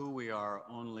discover who we are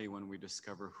only when we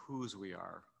discover whose we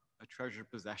are, a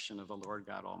treasured possession of the Lord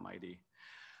God Almighty.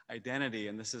 Identity,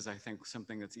 and this is, I think,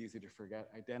 something that's easy to forget,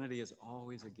 identity is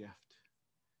always a gift.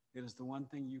 It is the one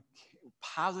thing you,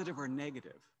 positive or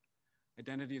negative,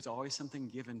 identity is always something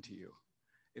given to you.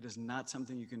 It is not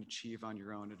something you can achieve on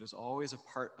your own. It is always a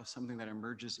part of something that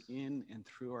emerges in and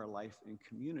through our life in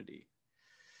community.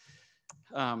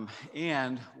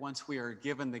 And once we are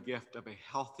given the gift of a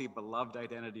healthy, beloved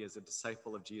identity as a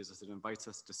disciple of Jesus, it invites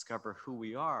us to discover who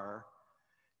we are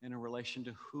in relation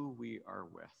to who we are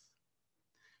with.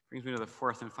 Brings me to the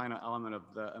fourth and final element of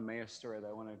the Emmaus story that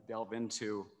I want to delve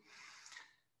into.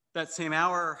 That same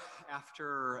hour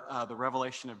after the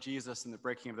revelation of Jesus and the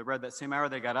breaking of the bread, that same hour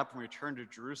they got up and returned to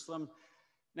Jerusalem.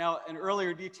 Now, an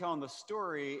earlier detail in the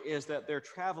story is that they're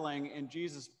traveling, and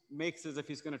Jesus makes as if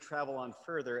he's going to travel on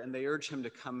further, and they urge him to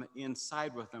come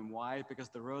inside with them. Why? Because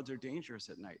the roads are dangerous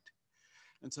at night.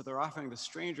 And so they're offering the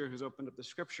stranger who's opened up the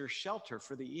Scripture shelter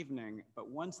for the evening. But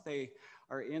once they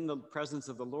are in the presence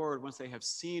of the Lord, once they have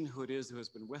seen who it is who has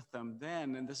been with them,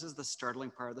 then, and this is the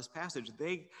startling part of this passage,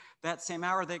 that same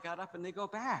hour they got up and they go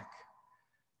back.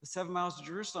 The 7 miles to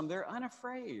Jerusalem, they're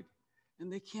unafraid.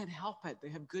 And they can't help it. They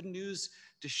have good news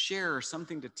to share,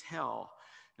 something to tell.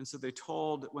 And so they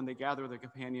when they gathered with their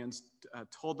companions,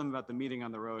 told them about the meeting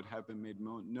on the road, have been made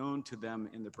known to them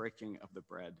in the breaking of the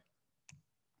bread.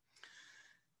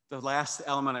 The last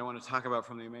element I want to talk about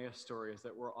from the Emmaus story is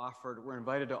that we're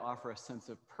invited to offer a sense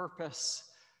of purpose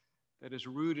that is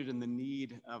rooted in the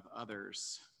need of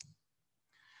others.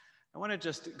 I want to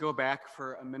just go back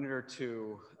for a minute or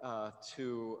two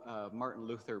to Martin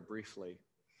Luther briefly.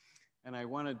 And I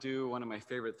want to do one of my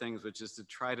favorite things, which is to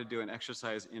try to do an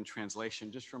exercise in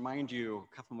translation. Just remind you,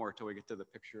 a couple more till we get to the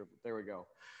picture, there we go,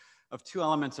 of two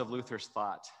elements of Luther's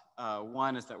thought.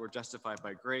 One is that we're justified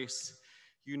by grace.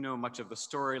 You know much of the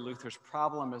story. Luther's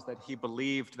problem is that he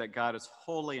believed that God is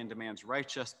holy and demands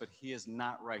righteous, but he is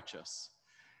not righteous.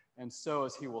 And so,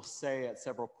 as he will say at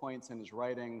several points in his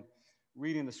writing,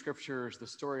 reading the Scriptures, the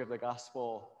story of the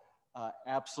gospel,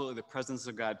 absolutely the presence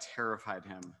of God terrified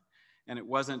him. And it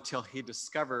wasn't until he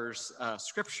discovers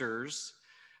Scriptures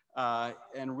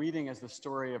and reading as the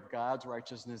story of God's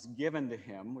righteousness given to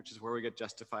him, which is where we get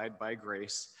justified by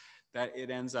grace, that it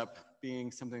ends up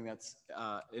being something that's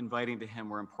inviting to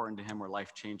him or important to him or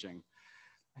life-changing.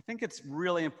 I think it's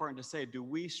really important to say, do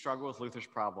we struggle with Luther's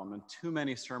problem? And too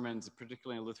many sermons,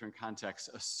 particularly in a Lutheran context,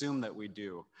 assume that we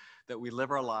do, that we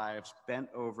live our lives bent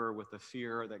over with the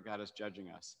fear that God is judging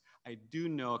us. I do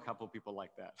know a couple of people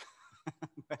like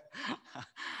that.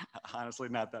 Honestly,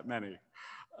 not that many.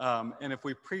 And if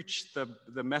we preach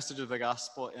the message of the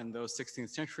gospel in those 16th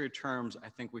century terms, I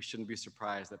think we shouldn't be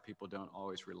surprised that people don't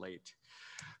always relate.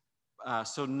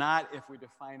 So not if we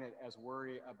define it as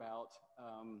worry about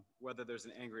whether there's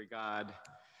an angry God,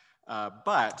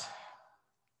 but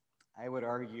I would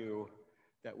argue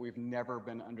that we've never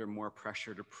been under more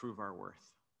pressure to prove our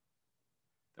worth.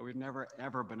 That we've never,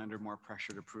 ever been under more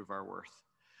pressure to prove our worth.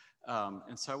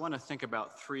 And so I want to think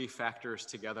about three factors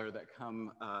together that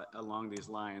come along these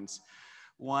lines.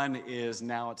 One is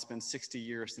now it's been 60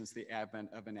 years since the advent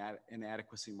of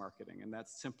inadequacy marketing. And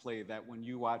that's simply that when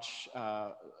you watch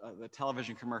the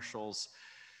television commercials,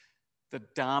 the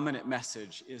dominant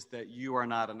message is that you are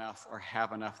not enough or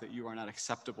have enough, that you are not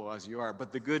acceptable as you are.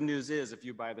 But the good news is if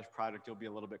you buy this product, you'll be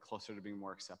a little bit closer to being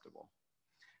more acceptable.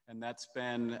 And that's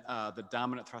been the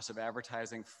dominant thrust of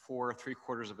advertising for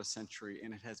 3/4 of a century,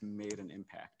 and it has made an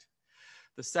impact.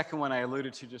 The second one I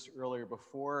alluded to just earlier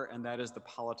before, and that is the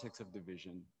politics of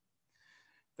division.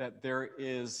 That there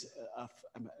is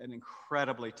an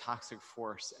incredibly toxic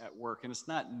force at work, and it's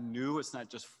not new, it's not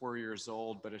just 4 years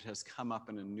old, but it has come up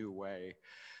in a new way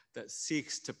that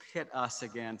seeks to pit us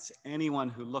against anyone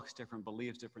who looks different,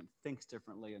 believes different, thinks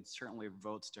differently, and certainly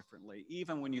votes differently.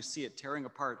 Even when you see it tearing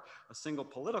apart a single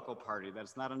political party,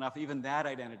 that's not enough. Even that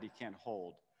identity can't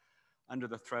hold under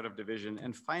the threat of division.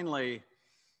 And finally,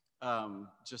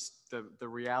 just the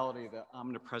reality, the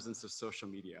omnipresence of social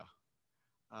media.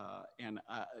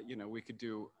 You know, we could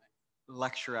do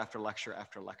lecture after lecture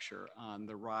after lecture on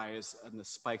the rise and the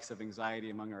spikes of anxiety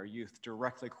among our youth,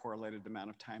 directly correlated to the amount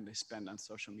of time they spend on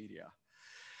social media.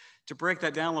 To break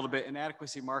that down a little bit,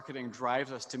 inadequacy marketing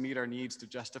drives us to meet our needs to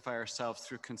justify ourselves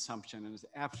through consumption and is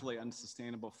absolutely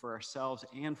unsustainable for ourselves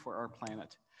and for our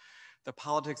planet. The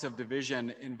politics of division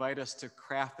invite us to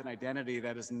craft an identity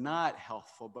that is not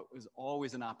healthful, but is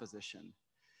always in opposition.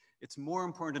 It's more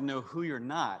important to know who you're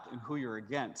not and who you're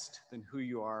against than who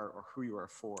you are or who you are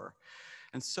for.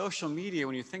 And social media,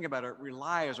 when you think about it,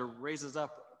 relies or raises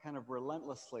up kind of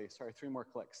relentlessly. Sorry, 3 more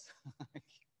clicks.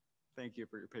 Thank you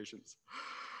for your patience.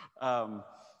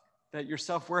 That your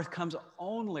self-worth comes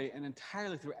only and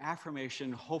entirely through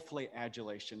affirmation, hopefully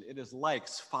adulation. It is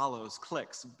likes, follows,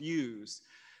 clicks, views,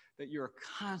 that you're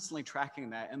constantly tracking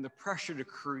that, and the pressure to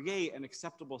create an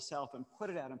acceptable self and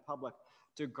put it out in public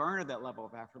to garner that level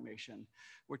of affirmation,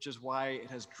 which is why it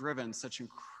has driven such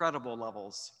incredible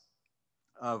levels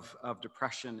of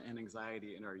depression and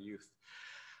anxiety in our youth.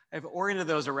 I've oriented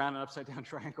those around an upside down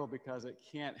triangle because it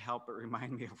can't help but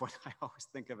remind me of what I always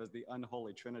think of as the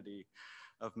unholy trinity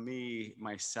of me,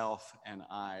 myself, and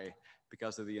I,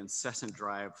 because of the incessant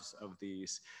drives of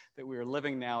these, that we are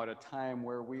living now at a time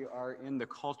where we are in the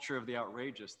culture of the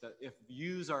outrageous, that if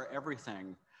views are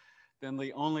everything, then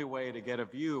the only way to get a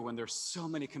view when there's so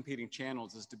many competing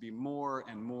channels is to be more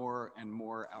and more and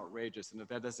more outrageous. And if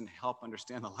that doesn't help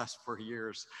understand the last 4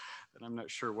 years, then I'm not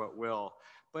sure what will.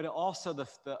 But also the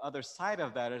other side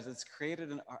of that is it's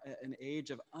created an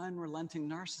age of unrelenting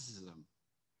narcissism,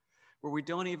 where we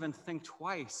don't even think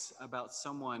twice about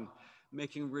someone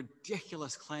making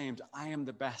ridiculous claims, I am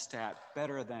the best at,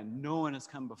 better than, no one has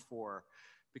come before,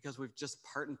 because we've just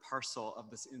part and parcel of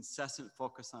this incessant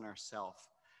focus on ourself.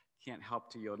 Can't help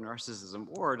to yield narcissism,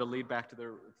 or to lead back to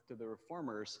the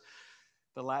reformers,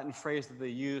 the Latin phrase that they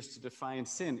used to define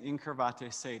sin,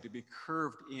 incurvate se, to be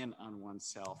curved in on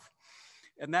oneself.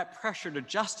 And that pressure to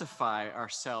justify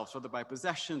ourselves, whether by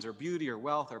possessions or beauty or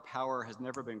wealth or power, has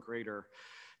never been greater,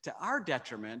 to our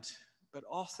detriment, but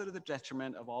also to the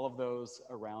detriment of all of those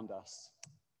around us.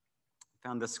 I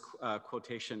found this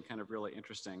quotation kind of really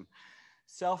interesting.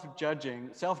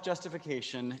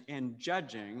 Self-justification and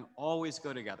judging always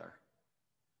go together.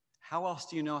 How else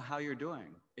do you know how you're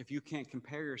doing if you can't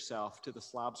compare yourself to the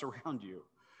slobs around you?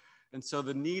 And so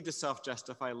the need to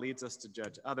self-justify leads us to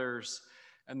judge others.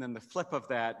 And then the flip of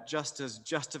that, just as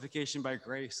justification by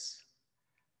grace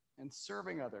and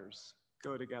serving others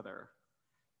go together.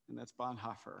 And that's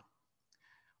Bonhoeffer.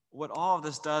 What all of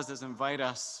this does is invite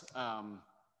us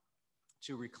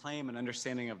to reclaim an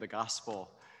understanding of the gospel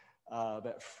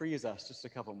that frees us, just a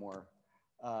couple more,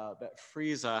 that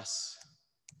frees us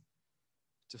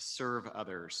to serve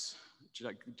others.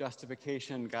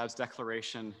 Justification, God's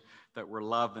declaration that we're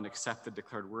loved and accepted,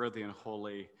 declared worthy and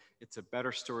holy. It's a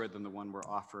better story than the one we're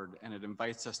offered, and it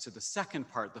invites us to the second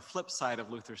part, the flip side of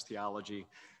Luther's theology,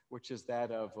 which is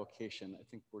that of vocation. I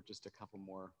think we're just a couple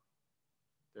more.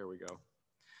 There we go.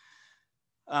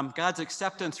 God's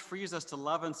acceptance frees us to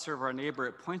love and serve our neighbor.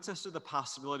 It points us to the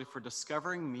possibility for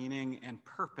discovering meaning and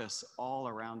purpose all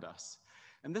around us.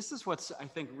 And this is what's, I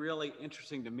think, really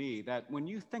interesting to me, that when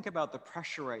you think about the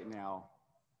pressure right now,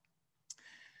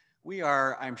 we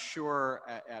are, I'm sure,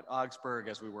 at Augsburg,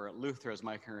 as we were at Luther, as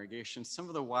my congregation, some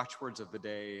of the watchwords of the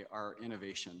day are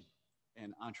innovation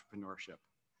and entrepreneurship.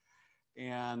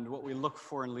 And what we look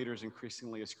for in leaders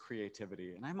increasingly is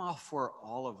creativity. And I'm all for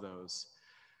all of those.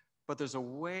 But there's a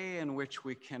way in which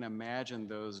we can imagine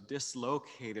those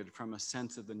dislocated from a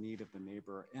sense of the need of the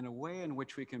neighbor, and a way in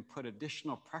which we can put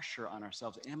additional pressure on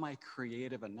ourselves. Am I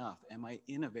creative enough? Am I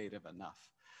innovative enough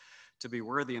to be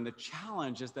worthy? And the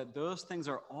challenge is that those things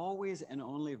are always and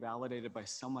only validated by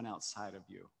someone outside of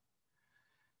you.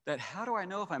 That how do I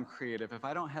know if I'm creative if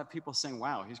I don't have people saying,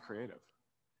 wow, he's creative?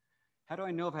 How do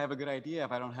I know if I have a good idea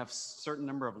if I don't have a certain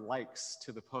number of likes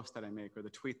to the post that I make or the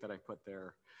tweet that I put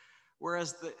there?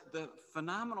 Whereas the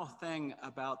phenomenal thing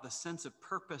about the sense of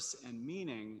purpose and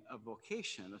meaning of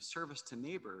vocation, of service to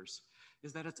neighbors,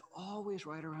 is that it's always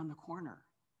right around the corner.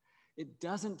 It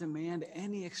doesn't demand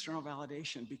any external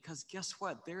validation, because guess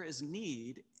what? There is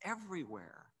need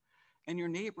everywhere, and your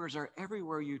neighbors are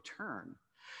everywhere you turn.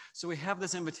 So we have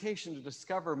this invitation to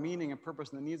discover meaning and purpose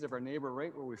in the needs of our neighbor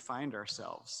right where we find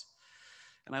ourselves.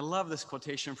 And I love this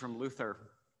quotation from Luther.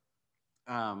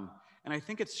 And I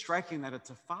think it's striking that it's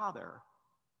a father,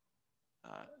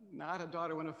 not a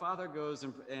daughter. When a father goes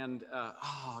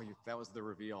that was the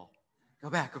reveal.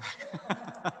 Go back.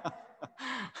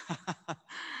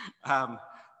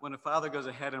 When a father goes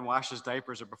ahead and washes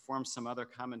diapers or performs some other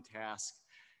common task,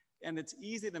 and it's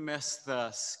easy to miss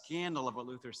the scandal of what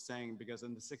Luther's saying, because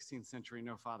in the 16th century,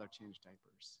 no father changed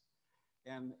diapers.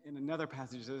 And in another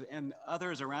passage, it says, and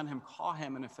others around him call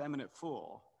him an effeminate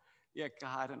fool. Yet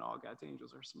God and all God's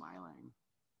angels are smiling.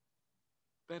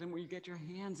 That when you get your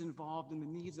hands involved in the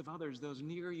needs of others, those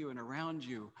near you and around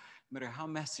you, no matter how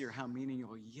messy or how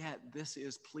meaningful, yet this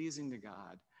is pleasing to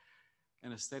God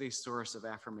and a steady source of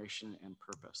affirmation and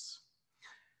purpose.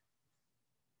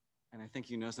 And I think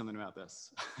you know something about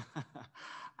this.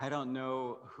 I don't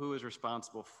know who is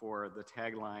responsible for the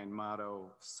tagline,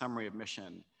 motto, summary of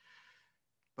mission,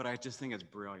 but I just think it's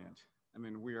brilliant. I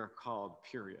mean, we are called,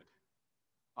 period,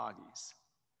 Augies.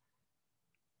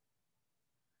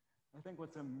 I think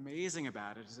what's amazing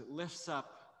about it is it lifts up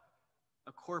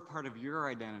a core part of your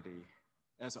identity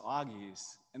as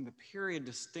Augies, and the period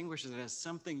distinguishes it as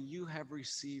something you have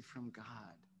received from God.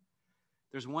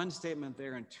 There's one statement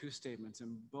there and two statements,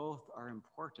 and both are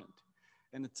important.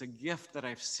 And it's a gift that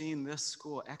I've seen this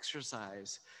school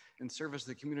exercise in service to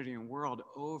the community and world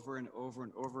over and over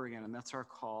and over again, and that's our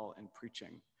call in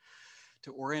preaching.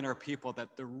 To orient our people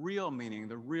that the real meaning,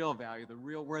 the real value, the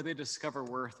real where they discover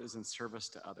worth is in service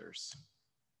to others.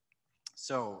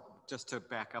 So just to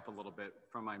back up a little bit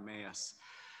from Emmaus,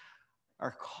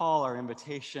 our call, our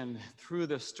invitation through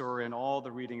this story and all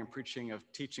the reading and preaching of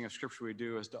teaching of scripture we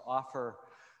do is to offer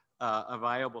a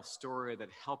viable story that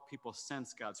help people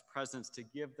sense God's presence, to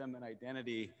give them an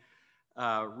identity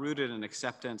rooted in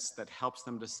acceptance that helps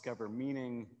them discover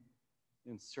meaning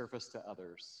in service to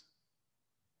others.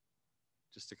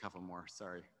 Just a couple more,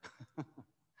 sorry.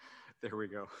 There we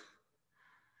go.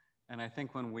 And I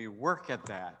think when we work at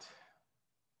that,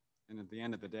 and at the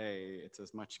end of the day, it's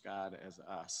as much God as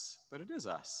us, but it is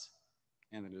us,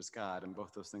 and it is God, and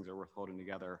both those things are worth holding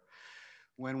together.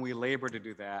 When we labor to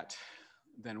do that,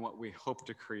 then what we hope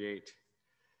to create,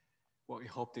 what we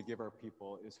hope to give our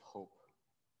people is hope.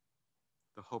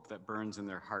 The hope that burns in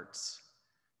their hearts,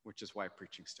 which is why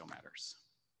preaching still matters.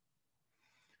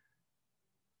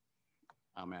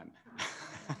 Amen.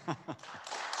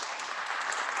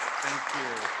 Thank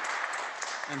you.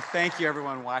 And thank you,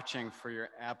 everyone watching, for your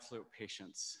absolute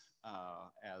patience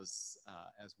as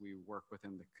we work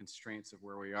within the constraints of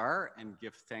where we are, and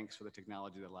give thanks for the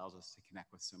technology that allows us to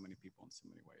connect with so many people in so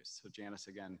many ways. So Janice,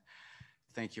 again,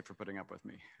 thank you for putting up with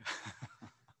me.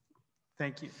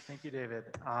 Thank you, David.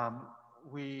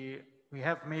 We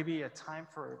have maybe a time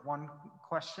for one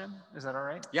question. Is that all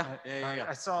right? Yeah.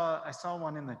 I saw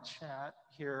one in the chat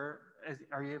here.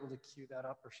 Are you able to cue that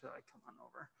up, or should I come on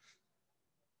over?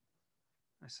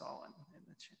 I saw one in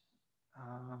the chat.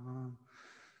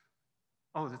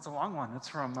 That's a long one. It's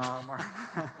from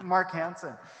Mark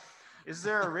Hansen. Is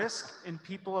there a risk in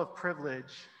people of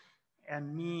privilege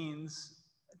and means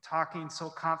talking so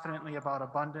confidently about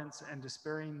abundance and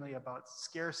despairingly about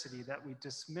scarcity that we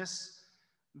dismiss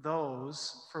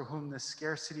those for whom the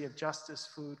scarcity of justice,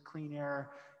 food, clean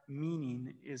air,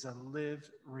 meaning is a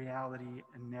lived reality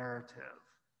and narrative?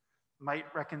 Might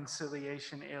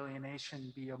reconciliation,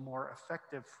 alienation be a more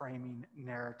effective framing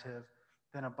narrative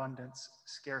than abundance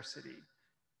scarcity.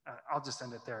 I'll just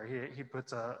end it there. He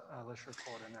puts a literature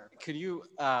quote in there. Could you,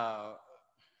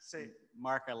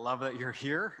 Mark, I love that you're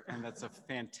here, and that's a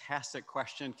fantastic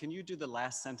question. Can you do the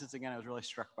last sentence again? I was really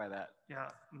struck by that. Yeah,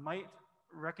 might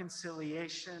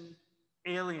reconciliation,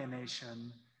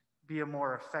 alienation be a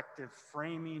more effective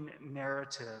framing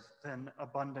narrative than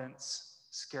abundance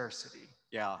scarcity?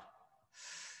 Yeah.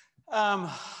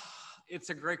 It's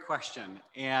a great question.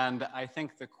 And I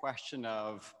think the question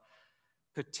of,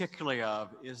 particularly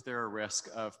of, is there a risk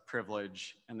of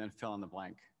privilege, and then fill in the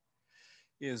blank,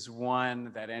 is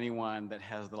one that anyone that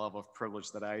has the level of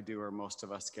privilege that I do, or most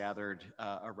of us gathered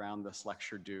around this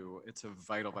lecture do. It's a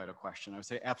vital, vital question. I would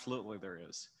say absolutely there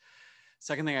is.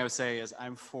 Second thing I would say is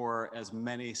I'm for as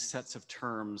many sets of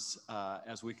terms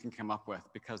as we can come up with,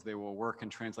 because they will work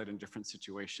and translate in different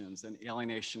situations, and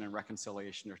alienation and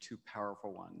reconciliation are two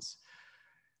powerful ones.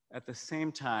 At the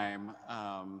same time,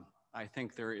 I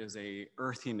think there is a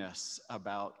earthiness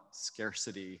about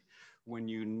scarcity when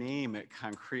you name it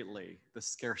concretely, the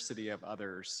scarcity of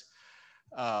others,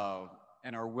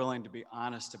 and are willing to be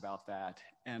honest about that,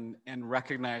 and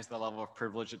recognize the level of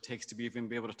privilege it takes to even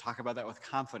be able to talk about that with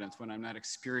confidence when I'm not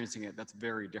experiencing it. That's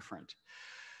very different.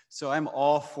 So I'm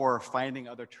all for finding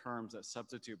other terms that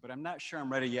substitute, but I'm not sure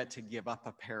I'm ready yet to give up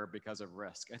a pair because of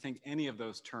risk. I think any of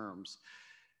those terms,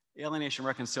 alienation,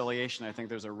 reconciliation, I think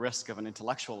there's a risk of an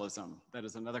intellectualism that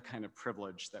is another kind of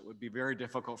privilege that would be very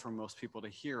difficult for most people to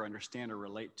hear, understand, or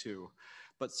relate to,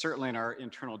 but certainly in our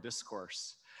internal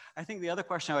discourse. I think the other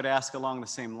question I would ask along the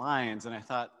same lines, and I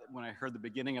thought when I heard the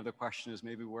beginning of the question is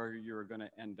maybe where you were going to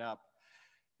end up,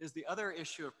 is the other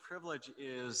issue of privilege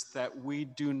is that we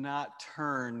do not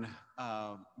turn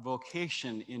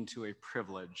vocation into a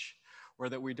privilege, or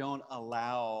that we don't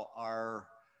allow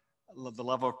the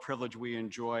level of privilege we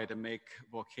enjoy to make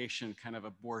vocation kind of a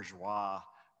bourgeois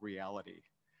reality,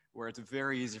 where it's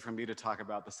very easy for me to talk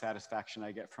about the satisfaction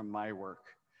I get from my work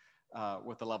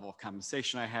with the level of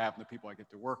compensation I have, and the people I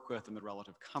get to work with, and the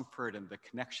relative comfort and the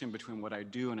connection between what I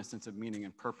do and a sense of meaning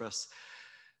and purpose.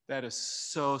 That is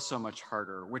so, so much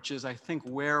harder, which is, I think,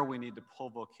 where we need to pull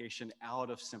vocation out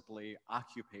of simply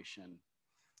occupation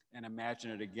and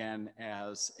imagine it again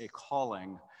as a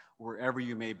calling wherever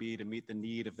you may be to meet the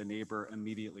need of the neighbor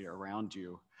immediately around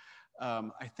you.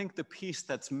 I think the piece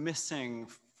that's missing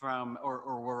from,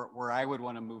 or where I would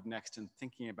want to move next in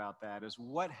thinking about that, is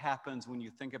what happens when you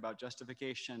think about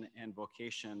justification and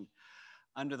vocation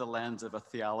under the lens of a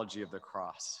theology of the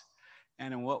cross.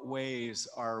 And in what ways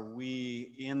are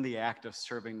we, in the act of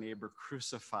serving neighbor,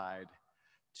 crucified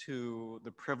to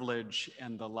the privilege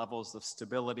and the levels of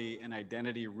stability and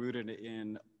identity rooted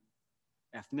in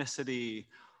ethnicity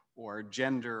or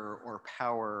gender or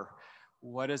power?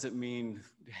 What does it mean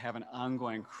to have an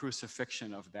ongoing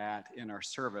crucifixion of that in our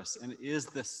service? And is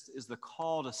the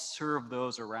call to serve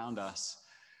those around us,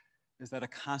 is that a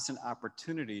constant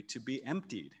opportunity to be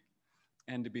emptied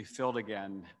and to be filled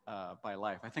again by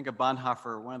life? I think of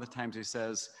Bonhoeffer, one of the times he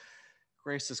says,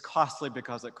 grace is costly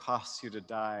because it costs you to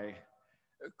die.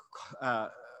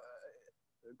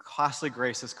 Costly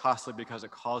grace is costly because it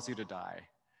calls you to die.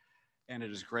 And it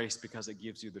is grace because it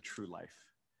gives you the true life.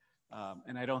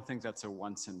 And I don't think that's a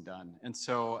once and done. And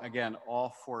so again,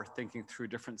 all for thinking through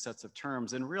different sets of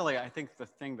terms. And really, I think the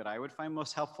thing that I would find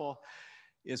most helpful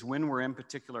is when we're in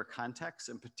particular contexts,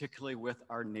 and particularly with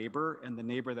our neighbor, and the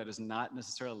neighbor that is not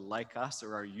necessarily like us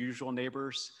or our usual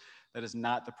neighbors, that is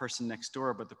not the person next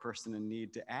door, but the person in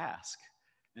need, to ask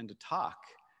and to talk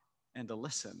and to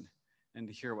listen and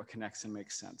to hear what connects and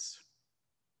makes sense.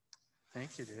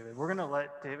 Thank you, David. We're going to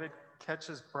let David catch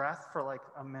his breath for like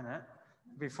a minute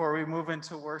before we move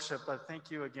into worship, but thank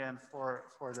you again for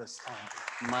this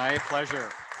time. My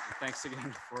pleasure. Thanks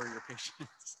again for your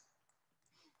patience.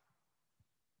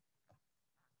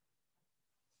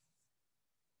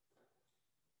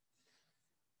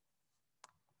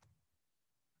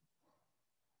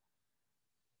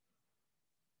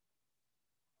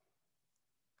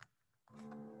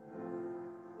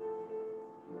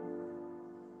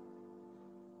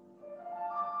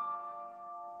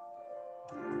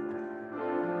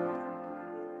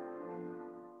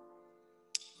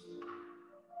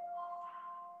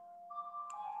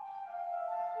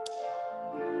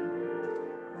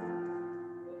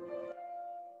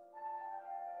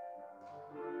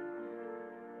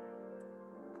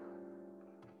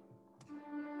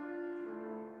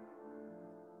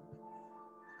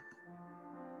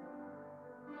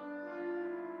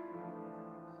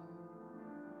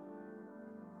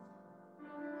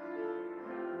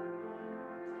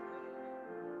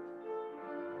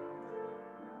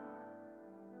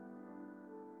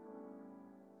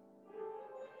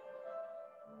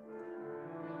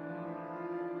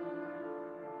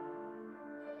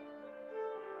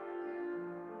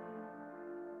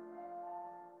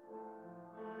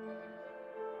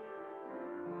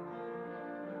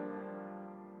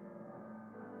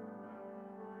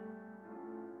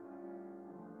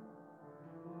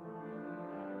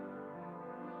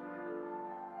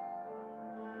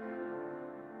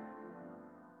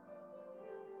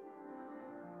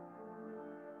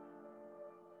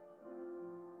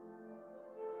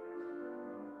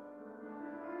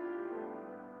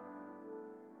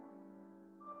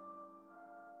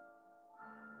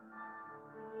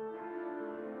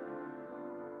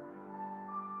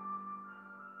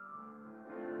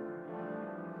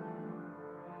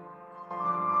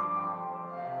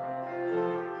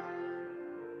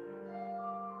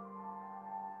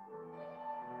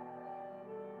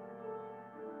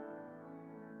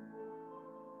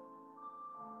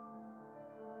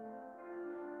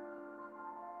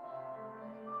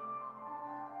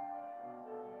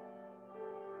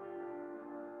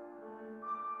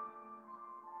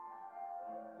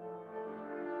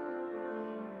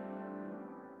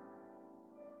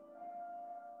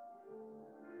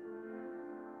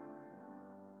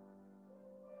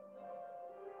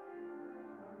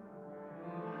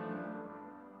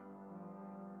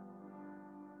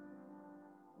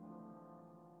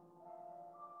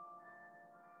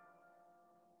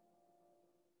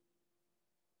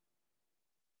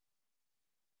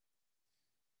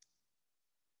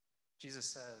 Jesus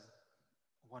said,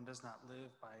 one does not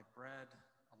live by bread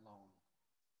alone,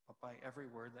 but by every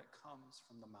word that comes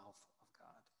from the mouth of God.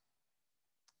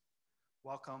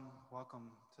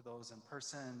 Welcome to those in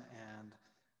person and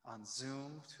on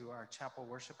Zoom to our chapel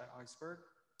worship at Augsburg.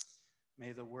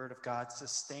 May the word of God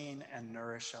sustain and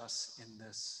nourish us in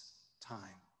this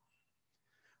time.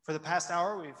 For the past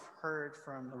hour, we've heard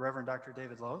from the Reverend Dr.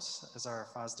 David Lose as our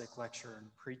Fosdick Lecture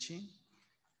and preaching.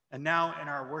 And now in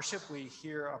our worship, we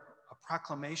hear a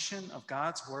proclamation of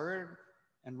God's word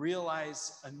and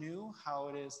realize anew how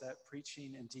it is that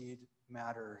preaching indeed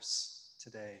matters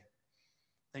today.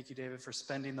 Thank you, David, for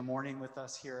spending the morning with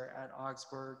us here at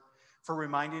Augsburg, for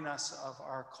reminding us of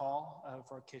our call, our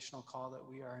vocational call, that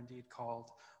we are indeed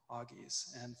called Augies,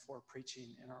 and for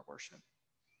preaching in our worship.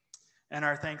 And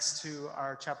our thanks to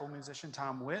our chapel musician,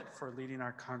 Tom Witt, for leading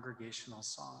our congregational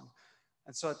song.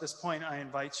 And so at this point, I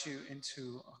invite you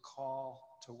into a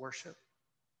call to worship.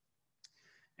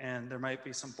 And there might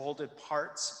be some bolded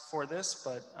parts for this,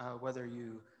 but whether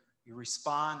you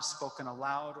respond spoken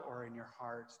aloud or in your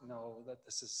heart, know that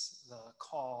this is the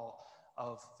call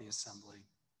of the assembly.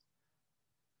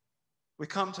 We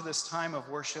come to this time of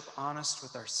worship honest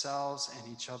with ourselves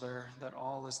and each other, that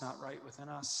all is not right within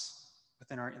us,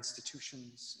 within our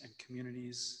institutions and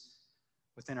communities,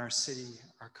 within our city,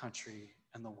 our country,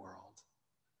 and the world.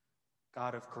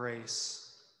 God of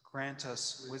grace, grant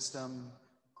us wisdom,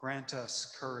 grant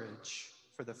us courage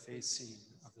for the facing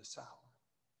of this hour.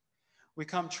 We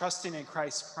come trusting in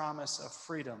Christ's promise of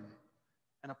freedom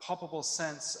and a palpable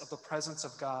sense of the presence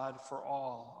of God for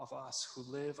all of us who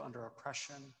live under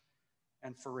oppression,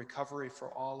 and for recovery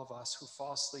for all of us who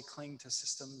falsely cling to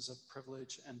systems of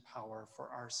privilege and power for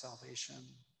our salvation.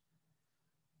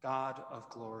 God of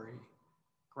glory,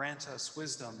 grant us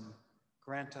wisdom,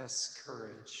 grant us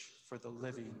courage for the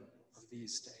living of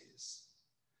these days.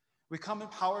 We come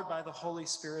empowered by the Holy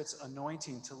Spirit's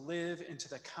anointing to live into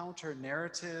the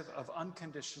counter-narrative of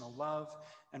unconditional love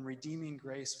and redeeming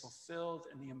grace fulfilled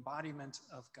in the embodiment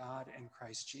of God in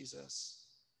Christ Jesus.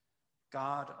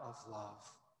 God of love,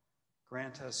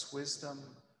 grant us wisdom,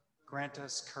 grant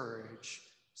us courage,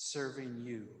 serving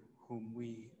you whom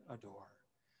we adore.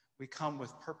 We come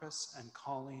with purpose and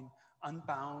calling,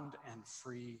 unbound and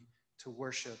free, to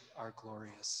worship our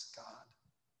glorious God.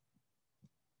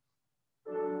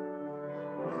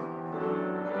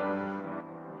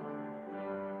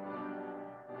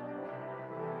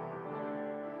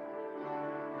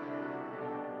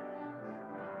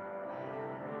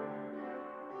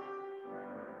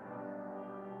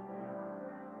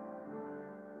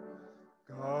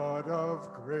 God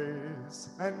of grace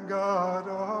and God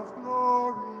of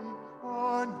glory,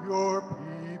 on your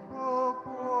people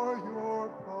pour your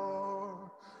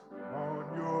power. On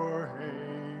your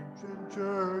ancient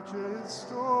church's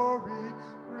story,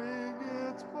 bring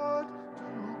its bud to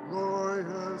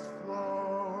glorious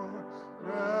flower.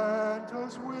 Grant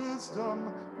us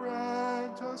wisdom,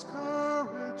 grant us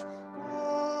courage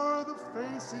for the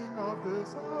facing of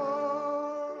this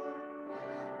hour.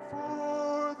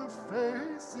 For the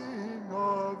facing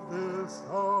of this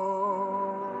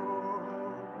hour.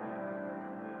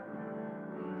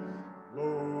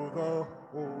 Lo, the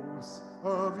hosts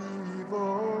of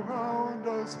evil round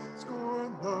us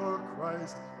scorn the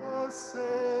Christ,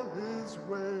 assail his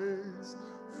ways.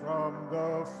 From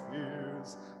the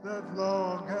fears that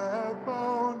long have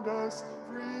bound us,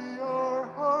 free our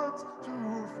hearts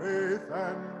to faith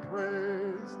and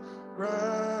praise.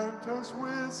 Grant us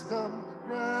wisdom,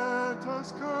 grant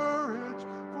us courage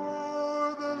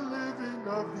for the living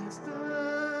of these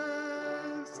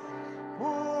days,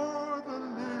 for the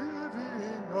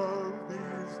living of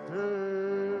these days.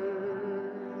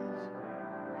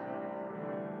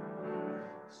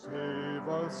 Save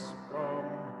us from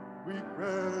weak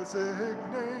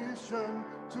resignation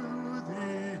to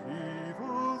the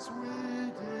evils we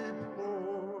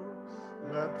deplore.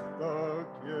 Let the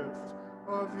gift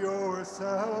of your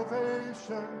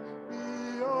salvation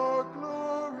be our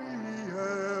glory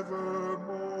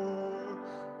evermore.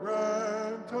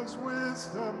 Grant us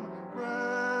wisdom,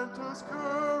 grant us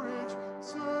courage,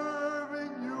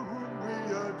 serving you whom we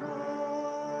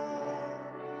adore.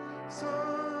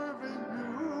 Serving you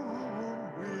whom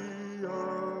we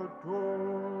adore.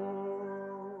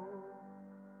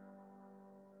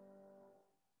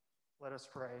 Let us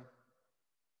pray.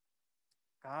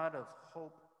 God of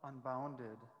hope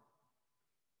unbounded,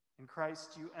 in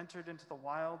Christ you entered into the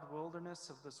wild wilderness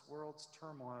of this world's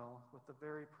turmoil with the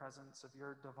very presence of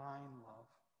your divine love.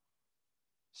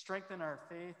 Strengthen our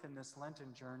faith in this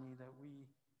Lenten journey that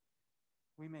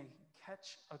we may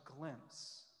catch a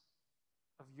glimpse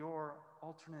of your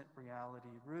alternate reality,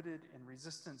 rooted in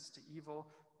resistance to evil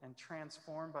and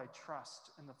transformed by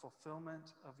trust in the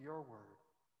fulfillment of your word.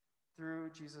 Through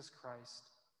Jesus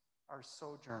Christ, our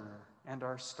sojourner and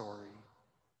our story.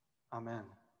 Amen.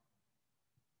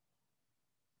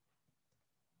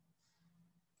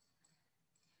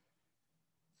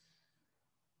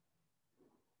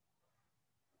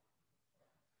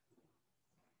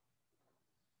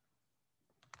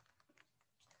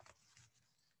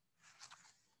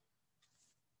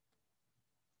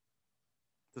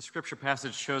 The scripture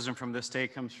passage chosen from this day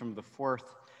comes from the 4th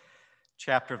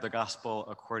chapter of the Gospel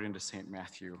according to St.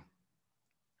 Matthew.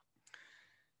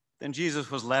 Then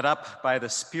Jesus was led up by the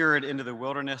Spirit into the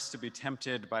wilderness to be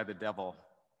tempted by the devil.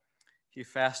 He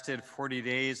fasted 40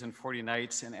 days and 40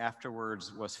 nights and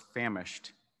afterwards was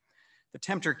famished. The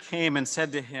tempter came and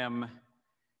said to him,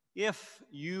 "If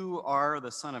you are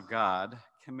the Son of God,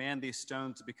 command these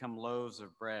stones to become loaves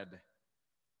of bread."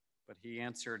 But he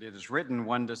answered, "It is written,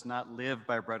 one does not live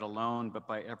by bread alone, but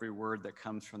by every word that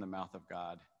comes from the mouth of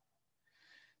God."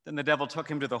 Then the devil took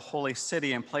him to the holy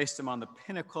city and placed him on the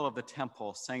pinnacle of the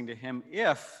temple, saying to him,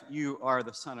 "If you are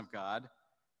the Son of God,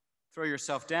 throw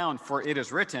yourself down, for it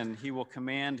is written, he will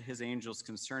command his angels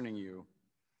concerning you.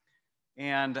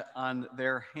 And on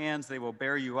their hands they will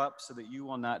bear you up so that you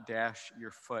will not dash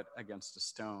your foot against a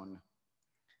stone."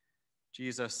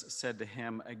 Jesus said to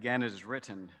him, "Again it is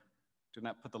written, do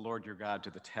not put the Lord your God to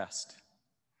the test."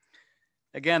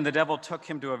 Again, the devil took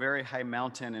him to a very high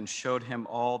mountain and showed him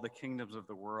all the kingdoms of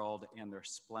the world and their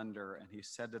splendor. And he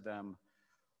said to them,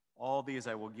 "All these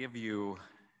I will give you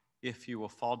if you will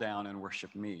fall down and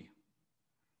worship me."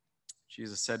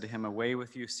 Jesus said to him, "Away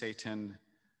with you, Satan,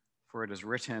 for it is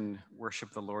written,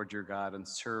 worship the Lord your God and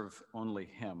serve only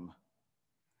him."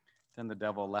 Then the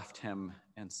devil left him,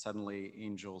 and suddenly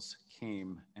angels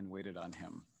came and waited on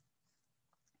him.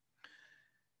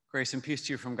 Grace and peace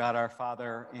to you from God our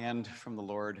Father and from the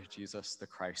Lord Jesus the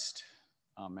Christ.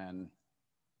 Amen.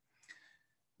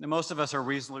 Now, most of us are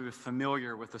reasonably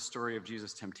familiar with the story of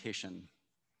Jesus' temptation.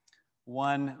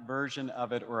 One version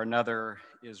of it or another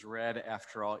is read,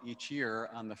 after all, each year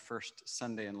on the first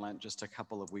Sunday in Lent just a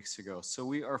couple of weeks ago. So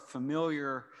we are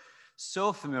familiar,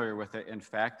 so familiar with it, in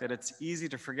fact, that it's easy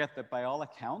to forget that by all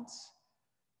accounts,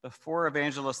 the 4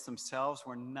 evangelists themselves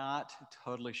were not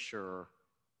totally sure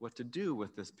what to do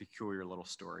with this peculiar little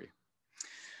story.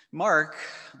 Mark,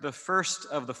 the first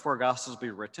of the 4 Gospels to be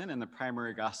written and the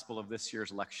primary gospel of this year's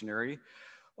lectionary,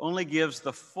 only gives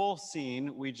the full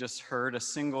scene we just heard, a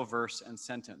single verse and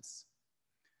sentence.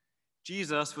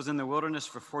 Jesus was in the wilderness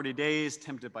for 40 days,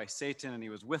 tempted by Satan, and he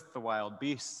was with the wild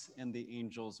beasts, and the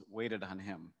angels waited on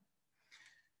him.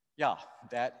 Yeah,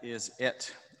 that is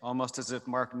it. Almost as if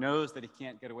Mark knows that he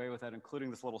can't get away without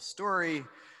including this little story,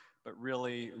 but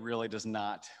really does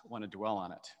not want to dwell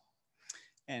on it.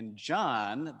 And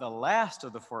John, the last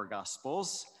of the 4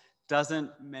 Gospels,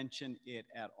 doesn't mention it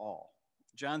at all.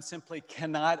 John simply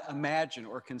cannot imagine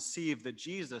or conceive that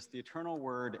Jesus, the eternal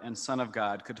Word and Son of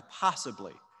God, could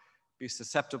possibly be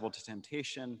susceptible to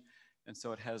temptation, and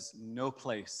so it has no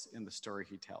place in the story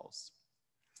he tells.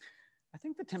 I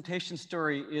think the temptation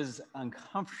story is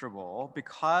uncomfortable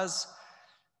because,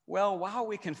 well, while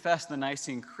we confess the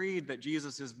Nicene Creed that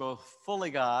Jesus is both fully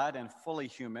God and fully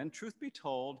human, truth be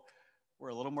told, we're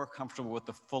a little more comfortable with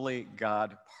the fully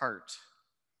God part.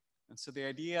 And so the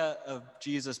idea of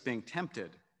Jesus being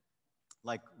tempted,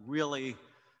 like really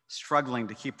struggling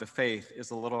to keep the faith,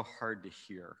 is a little hard to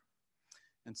hear.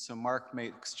 And so Mark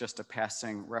makes just a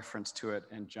passing reference to it,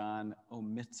 and John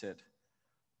omits it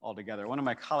altogether. One of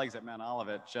my colleagues at Mount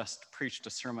Olivet just preached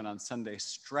a sermon on Sunday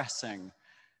stressing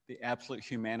the absolute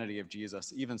humanity of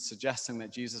Jesus, even suggesting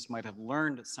that Jesus might have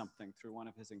learned something through one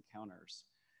of his encounters.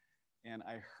 And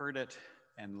I heard it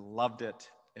and loved it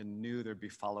and knew there'd be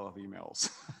follow-up emails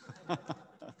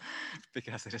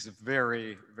because it is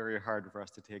very, very hard for us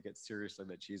to take it seriously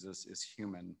that Jesus is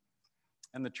human.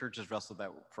 And the church has wrestled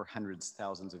that for hundreds,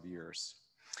 thousands of years.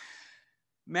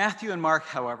 Matthew and Luke,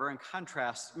 however, in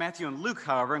contrast,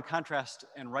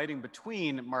 and writing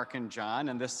between Mark and John,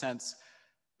 in this sense,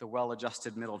 the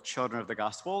well-adjusted middle children of the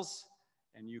Gospels,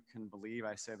 and you can believe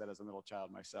I say that as a middle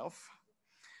child myself,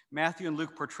 Matthew and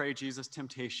Luke portray Jesus'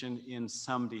 temptation in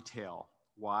some detail.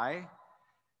 Why?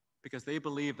 Because they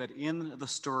believe that in the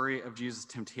story of Jesus'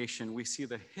 temptation, we see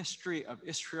the history of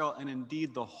Israel and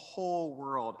indeed the whole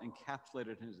world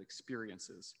encapsulated in his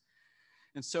experiences.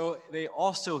 And so they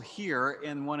also hear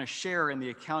and want to share in the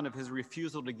account of his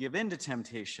refusal to give in to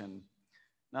temptation,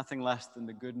 nothing less than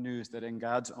the good news that in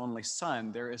God's only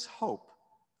Son, there is hope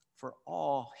for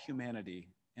all humanity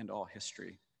and all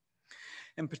history.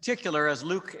 In particular, as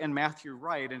Luke and Matthew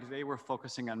write, and today we're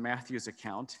focusing on Matthew's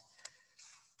account,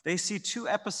 they see two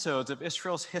episodes of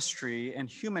Israel's history and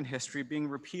human history being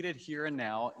repeated here and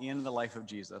now in the life of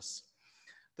Jesus.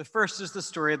 The first is the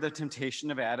story of the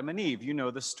temptation of Adam and Eve. You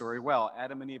know the story well.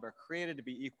 Adam and Eve are created to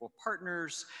be equal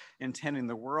partners in tending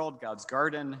the world, God's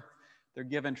garden. They're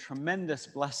given tremendous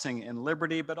blessing and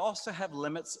liberty, but also have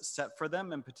limits set for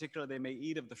them. In particular, they may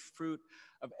eat of the fruit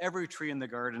of every tree in the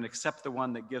garden except the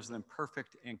one that gives them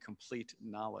perfect and complete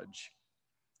knowledge.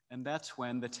 And that's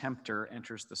when the tempter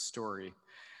enters the story,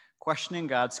 questioning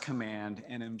God's command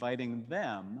and inviting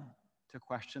them to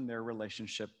question their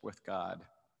relationship with God.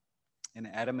 And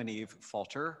Adam and Eve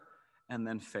falter and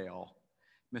then fail,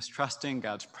 mistrusting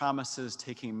God's promises,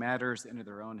 taking matters into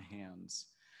their own hands.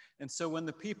 And so when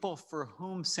the people for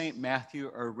whom St. Matthew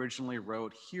originally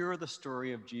wrote hear the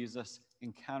story of Jesus'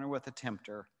 encounter with the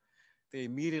tempter, they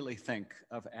immediately think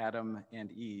of Adam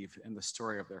and Eve and the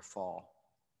story of their fall.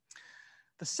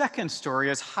 The second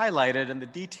story is highlighted in the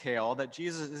detail that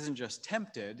Jesus isn't just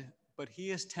tempted, but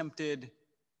he is tempted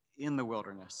in the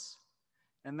wilderness.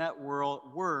 And that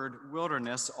word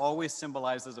wilderness always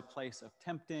symbolizes a place of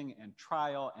tempting and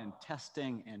trial and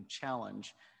testing and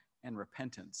challenge and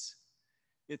repentance.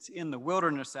 It's in the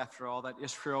wilderness, after all, that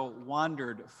Israel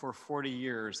wandered for 40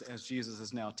 years as Jesus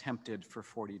is now tempted for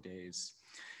 40 days.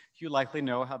 You likely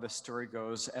know how this story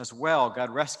goes as well. God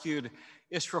rescued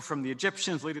Israel from the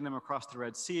Egyptians, leading them across the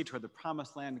Red Sea toward the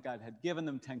promised land. God had given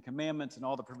them 10 commandments and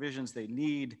all the provisions they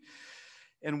need.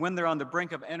 And when they're on the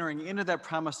brink of entering into that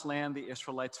promised land, the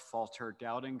Israelites falter,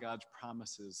 doubting God's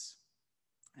promises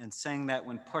and saying that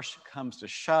when push comes to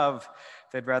shove,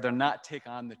 they'd rather not take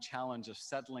on the challenge of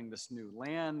settling this new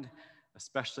land,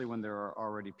 especially when there are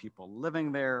already people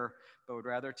living there, but would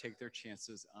rather take their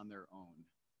chances on their own.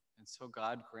 And so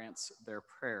God grants their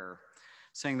prayer,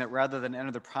 saying that rather than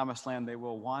enter the promised land, they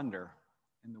will wander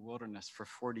in the wilderness for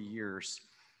 40 years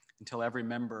until every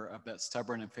member of that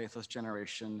stubborn and faithless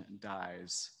generation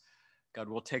dies. God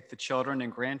will take the children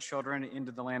and grandchildren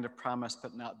into the land of promise,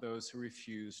 but not those who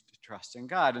refuse to trust in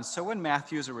God. And so when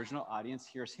Matthew's original audience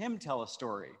hears him tell a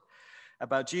story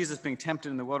about Jesus being tempted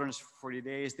in the wilderness for 40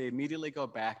 days, they immediately go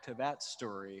back to that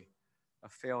story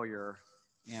of failure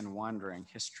and wandering.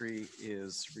 History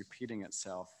is repeating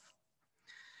itself.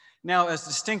 Now, as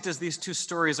distinct as these two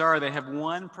stories are, they have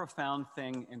one profound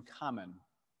thing in common.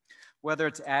 Whether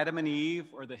it's Adam and Eve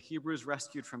or the Hebrews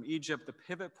rescued from Egypt, the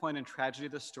pivot point in tragedy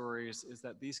of the stories is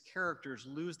that these characters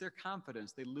lose their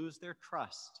confidence, they lose their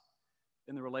trust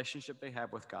in the relationship they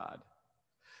have with God.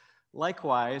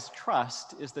 Likewise,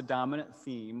 trust is the dominant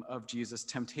theme of Jesus'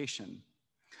 temptation.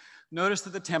 Notice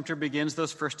that the tempter begins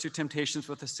those first two temptations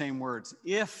with the same words.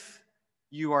 If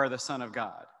you are the Son of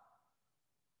God,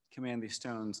 command these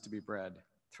stones to be bread.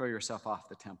 Throw yourself off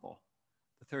the temple.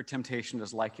 The third temptation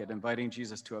is like it, inviting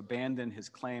Jesus to abandon his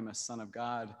claim as Son of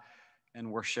God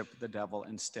and worship the devil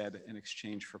instead in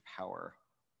exchange for power.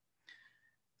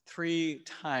 3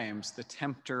 times the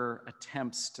tempter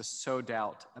attempts to sow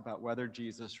doubt about whether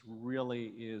Jesus really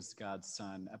is God's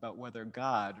Son, about whether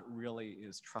God really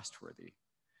is trustworthy.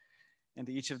 And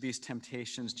to each of these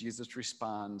temptations, Jesus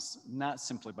responds not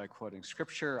simply by quoting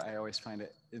Scripture. I always find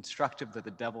it instructive that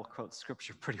the devil quotes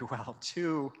Scripture pretty well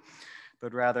too,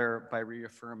 but rather by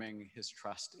reaffirming his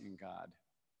trust in God.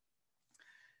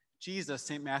 Jesus,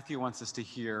 St. Matthew wants us to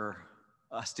hear,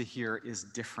 is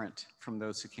different from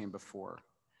those who came before.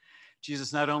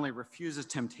 Jesus not only refuses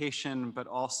temptation, but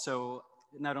also,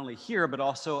 not only here, but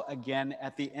also again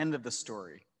at the end of the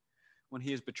story, when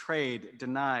he is betrayed,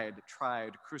 denied,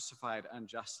 tried, crucified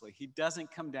unjustly. He doesn't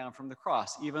come down from the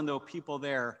cross, even though people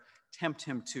there tempt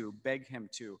him to, beg him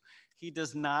to. He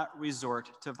does not resort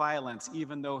to violence,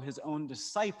 even though his own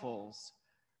disciples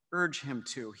urge him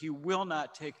to. He will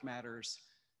not take matters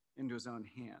into his own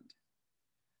hand.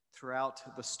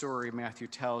 Throughout the story, Matthew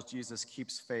tells Jesus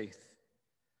keeps faith,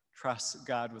 trusts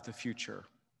God with the future,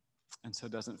 and so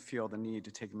doesn't feel the need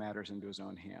to take matters into his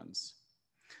own hands.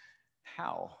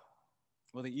 How?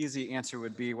 Well, the easy answer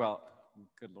would be, well,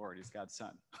 good Lord, he's God's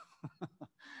Son.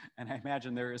 And I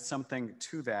imagine there is something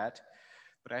to that,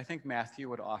 but I think Matthew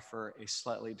would offer a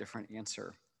slightly different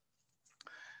answer.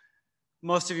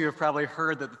 Most of you have probably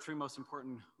heard that the 3 most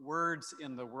important words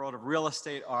in the world of real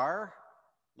estate are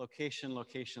location,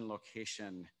 location,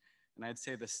 location. And I'd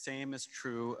say the same is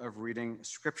true of reading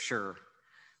Scripture.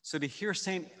 So to hear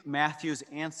St. Matthew's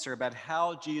answer about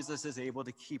how Jesus is able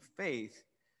to keep faith,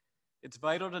 it's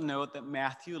vital to note that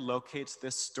Matthew locates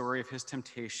this story of his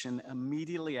temptation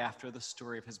immediately after the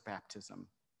story of his baptism.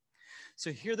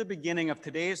 So hear the beginning of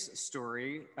today's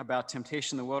story about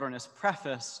temptation in the wilderness,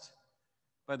 prefaced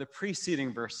by the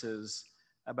preceding verses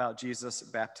about Jesus'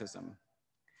 baptism.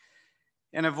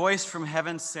 And a voice from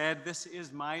heaven said, "This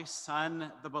is my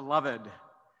Son, the beloved,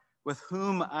 with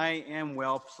whom I am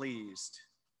well pleased."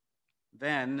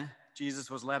 Then Jesus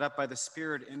was led up by the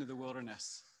Spirit into the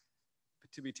wilderness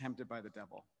to be tempted by the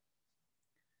devil.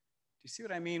 Do you see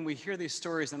what I mean? We hear these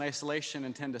stories in isolation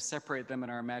and tend to separate them in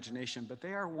our imagination, but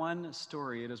they are one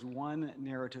story. It is one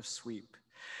narrative sweep.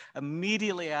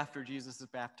 Immediately after Jesus is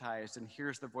baptized and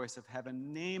hears the voice of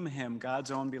heaven name him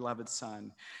God's own beloved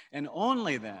Son, and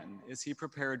only then is he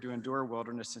prepared to endure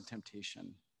wilderness and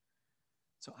temptation.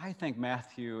 So I think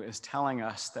Matthew is telling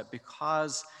us that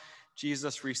because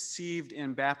Jesus received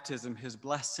in baptism his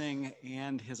blessing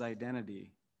and his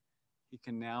identity, he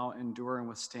can now endure and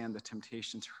withstand the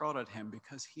temptations hurled at him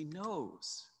because he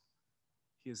knows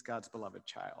he is God's beloved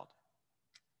child.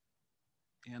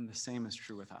 And the same is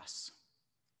true with us.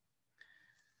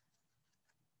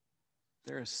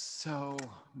 There is so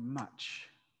much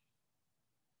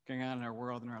going on in our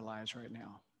world and our lives right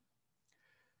now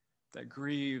that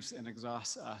grieves and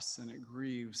exhausts us, and it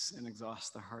grieves and exhausts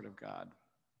the heart of God.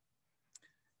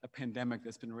 A pandemic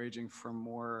that's been raging for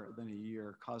more than a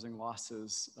year, causing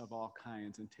losses of all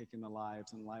kinds and taking the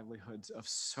lives and livelihoods of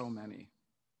so many.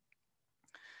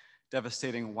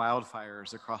 Devastating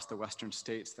wildfires across the western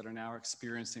states that are now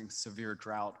experiencing severe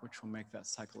drought, which will make that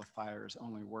cycle of fires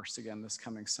only worse again this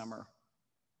coming summer.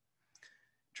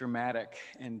 Dramatic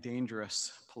and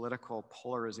dangerous political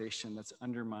polarization that's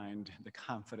undermined the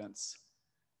confidence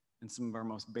in some of our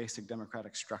most basic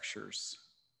democratic structures.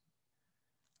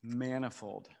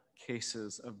 Manifold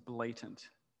cases of blatant,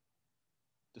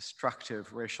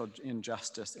 destructive racial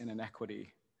injustice and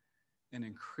inequity, and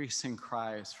increasing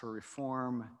cries for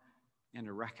reform and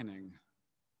a reckoning,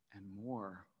 and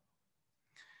more.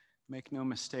 Make no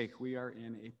mistake, we are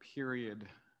in a period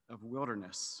of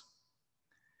wilderness.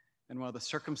 And while the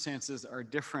circumstances are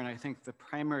different, I think the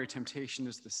primary temptation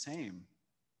is the same: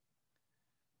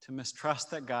 to mistrust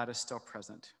that God is still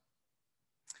present,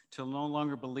 to no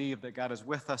longer believe that God is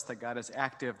with us, that God is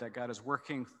active, that God is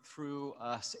working through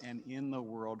us and in the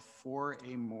world for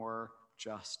a more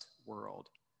just world.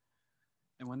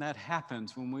 And when that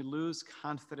happens, when we lose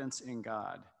confidence in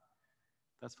God,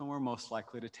 that's when we're most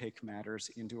likely to take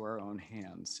matters into our own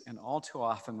hands. And all too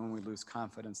often when we lose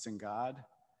confidence in God,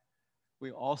 we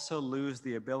also lose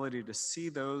the ability to see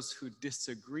those who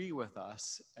disagree with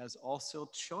us as also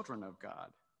children of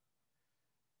God.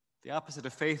 The opposite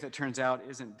of faith, it turns out,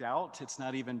 isn't doubt. It's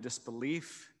not even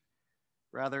disbelief.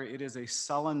 Rather, it is a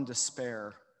sullen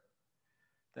despair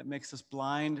that makes us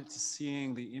blind to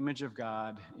seeing the image of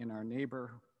God in our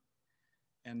neighbor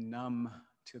and numb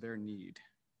to their need,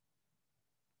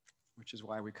 which is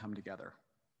why we come together.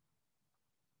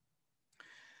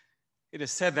 It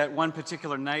is said that one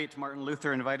particular night, Martin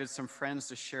Luther invited some friends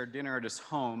to share dinner at his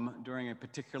home during a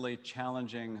particularly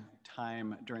challenging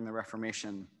time during the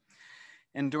Reformation.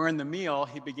 And during the meal,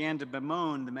 he began to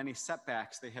bemoan the many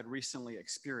setbacks they had recently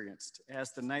experienced.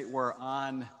 As the night wore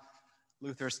on,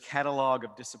 Luther's catalog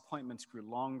of disappointments grew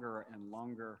longer and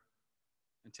longer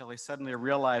until he suddenly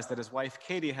realized that his wife,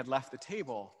 Katie, had left the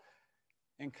table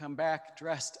and come back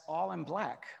dressed all in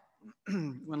black.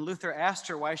 When Luther asked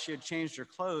her why she had changed her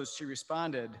clothes, she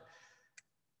responded,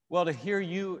 "Well, to hear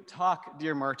you talk,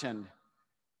 dear Martin,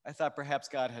 I thought perhaps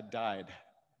God had died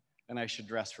and I should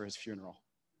dress for his funeral."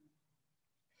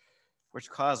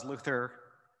 Which caused Luther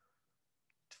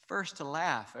first to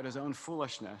laugh at his own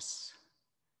foolishness,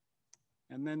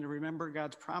 and then to remember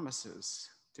God's promises,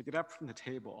 to get up from the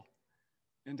table,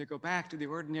 and to go back to the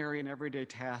ordinary and everyday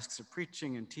tasks of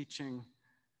preaching and teaching,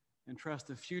 and trust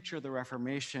the future of the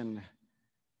Reformation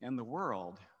and the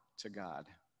world to God.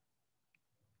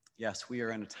 Yes, we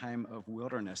are in a time of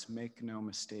wilderness, make no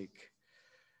mistake,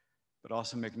 but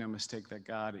also make no mistake that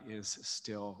God is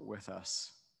still with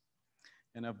us.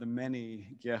 And of the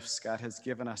many gifts God has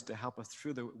given us to help us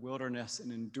through the wilderness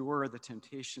and endure the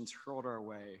temptations hurled our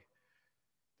way,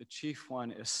 the chief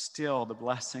one is still the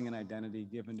blessing and identity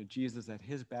given to Jesus at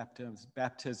his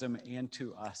baptism and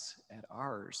to us at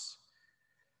ours.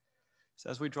 So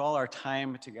as we draw our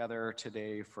time together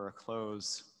today for a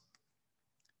close,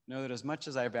 know that as much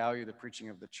as I value the preaching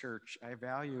of the church, I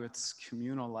value its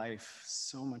communal life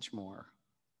so much more.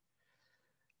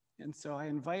 And so I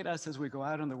invite us as we go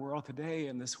out in the world today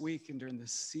and this week and during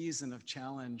this season of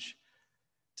challenge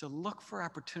to look for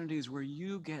opportunities where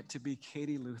you get to be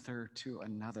Katie Luther to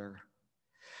another,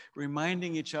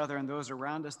 reminding each other and those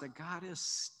around us that God is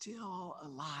still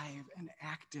alive and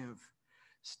active,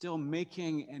 still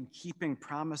making and keeping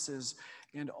promises,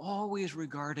 and always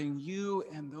regarding you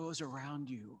and those around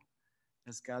you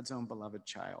as God's own beloved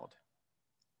child.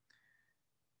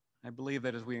 I believe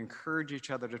that as we encourage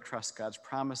each other to trust God's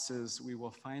promises, we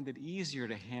will find it easier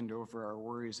to hand over our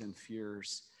worries and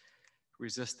fears,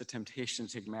 resist the temptation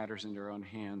to take matters into our own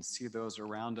hands, see those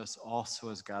around us also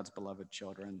as God's beloved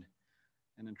children,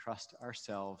 and entrust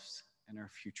ourselves and our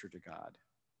future to God.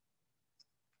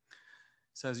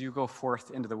 So as you go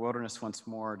forth into the wilderness once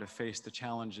more to face the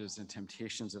challenges and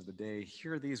temptations of the day,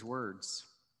 hear these words,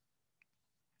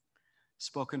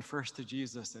 spoken first to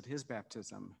Jesus at his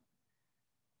baptism,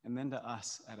 and then to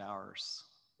us at ours,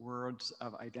 words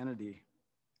of identity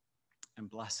and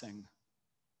blessing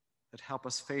that help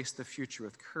us face the future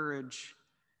with courage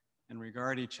and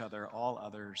regard each other, all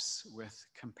others, with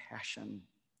compassion.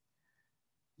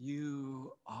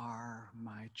 You are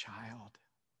my child,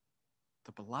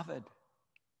 the beloved,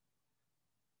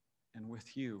 and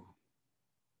with you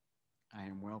I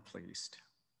am well pleased.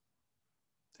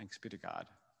 Thanks be to God.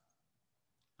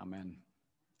 Amen.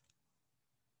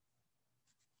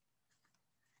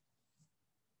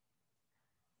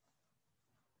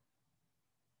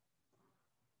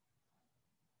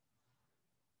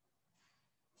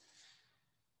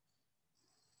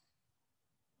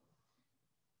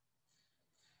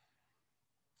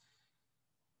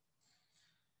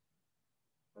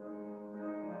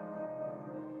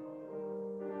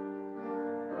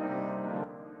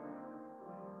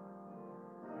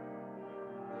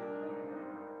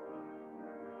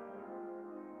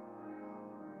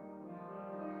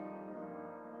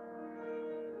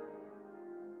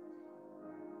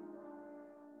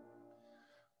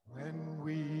 When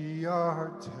we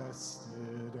are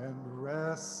tested and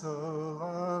wrestle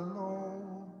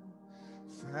alone,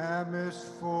 famished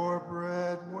for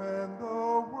bread when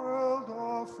the world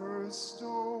offers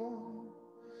stone,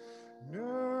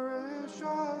 nourish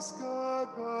us, God,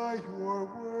 by your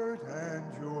word and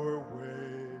your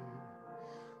way,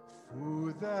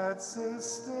 food that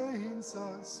sustains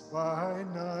us by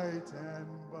night and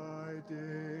by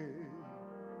day.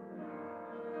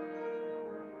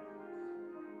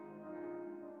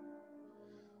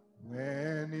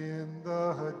 When in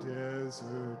the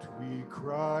desert we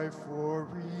cry for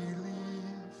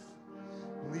relief,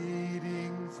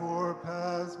 pleading for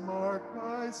paths marked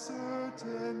by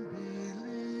certain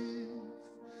belief,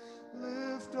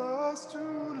 lift us to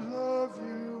love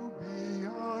you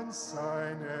beyond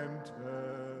sign and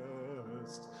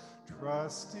test,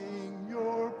 trusting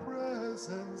your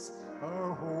presence,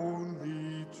 our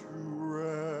only true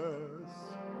rest.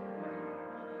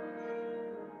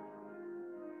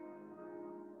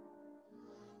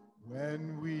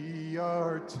 When we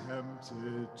are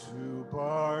tempted to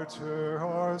barter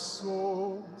our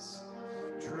souls,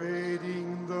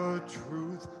 trading the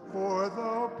truth for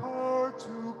the power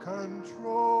to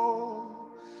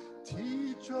control,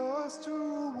 teach us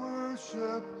to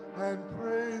worship and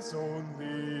praise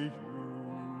only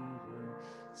you,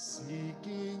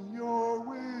 seeking your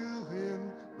will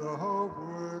in the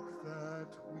work that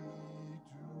we do.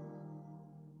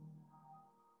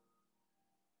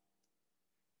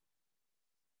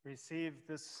 Receive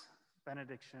this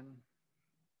benediction.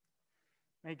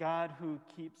 May God, who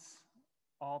keeps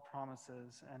all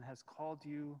promises and has called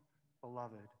you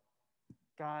beloved,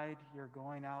 guide your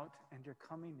going out and your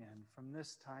coming in from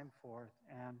this time forth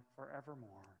and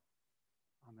forevermore.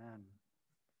 Amen.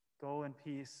 Go in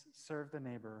peace, serve the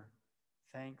neighbor.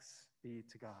 Thanks be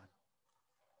to God.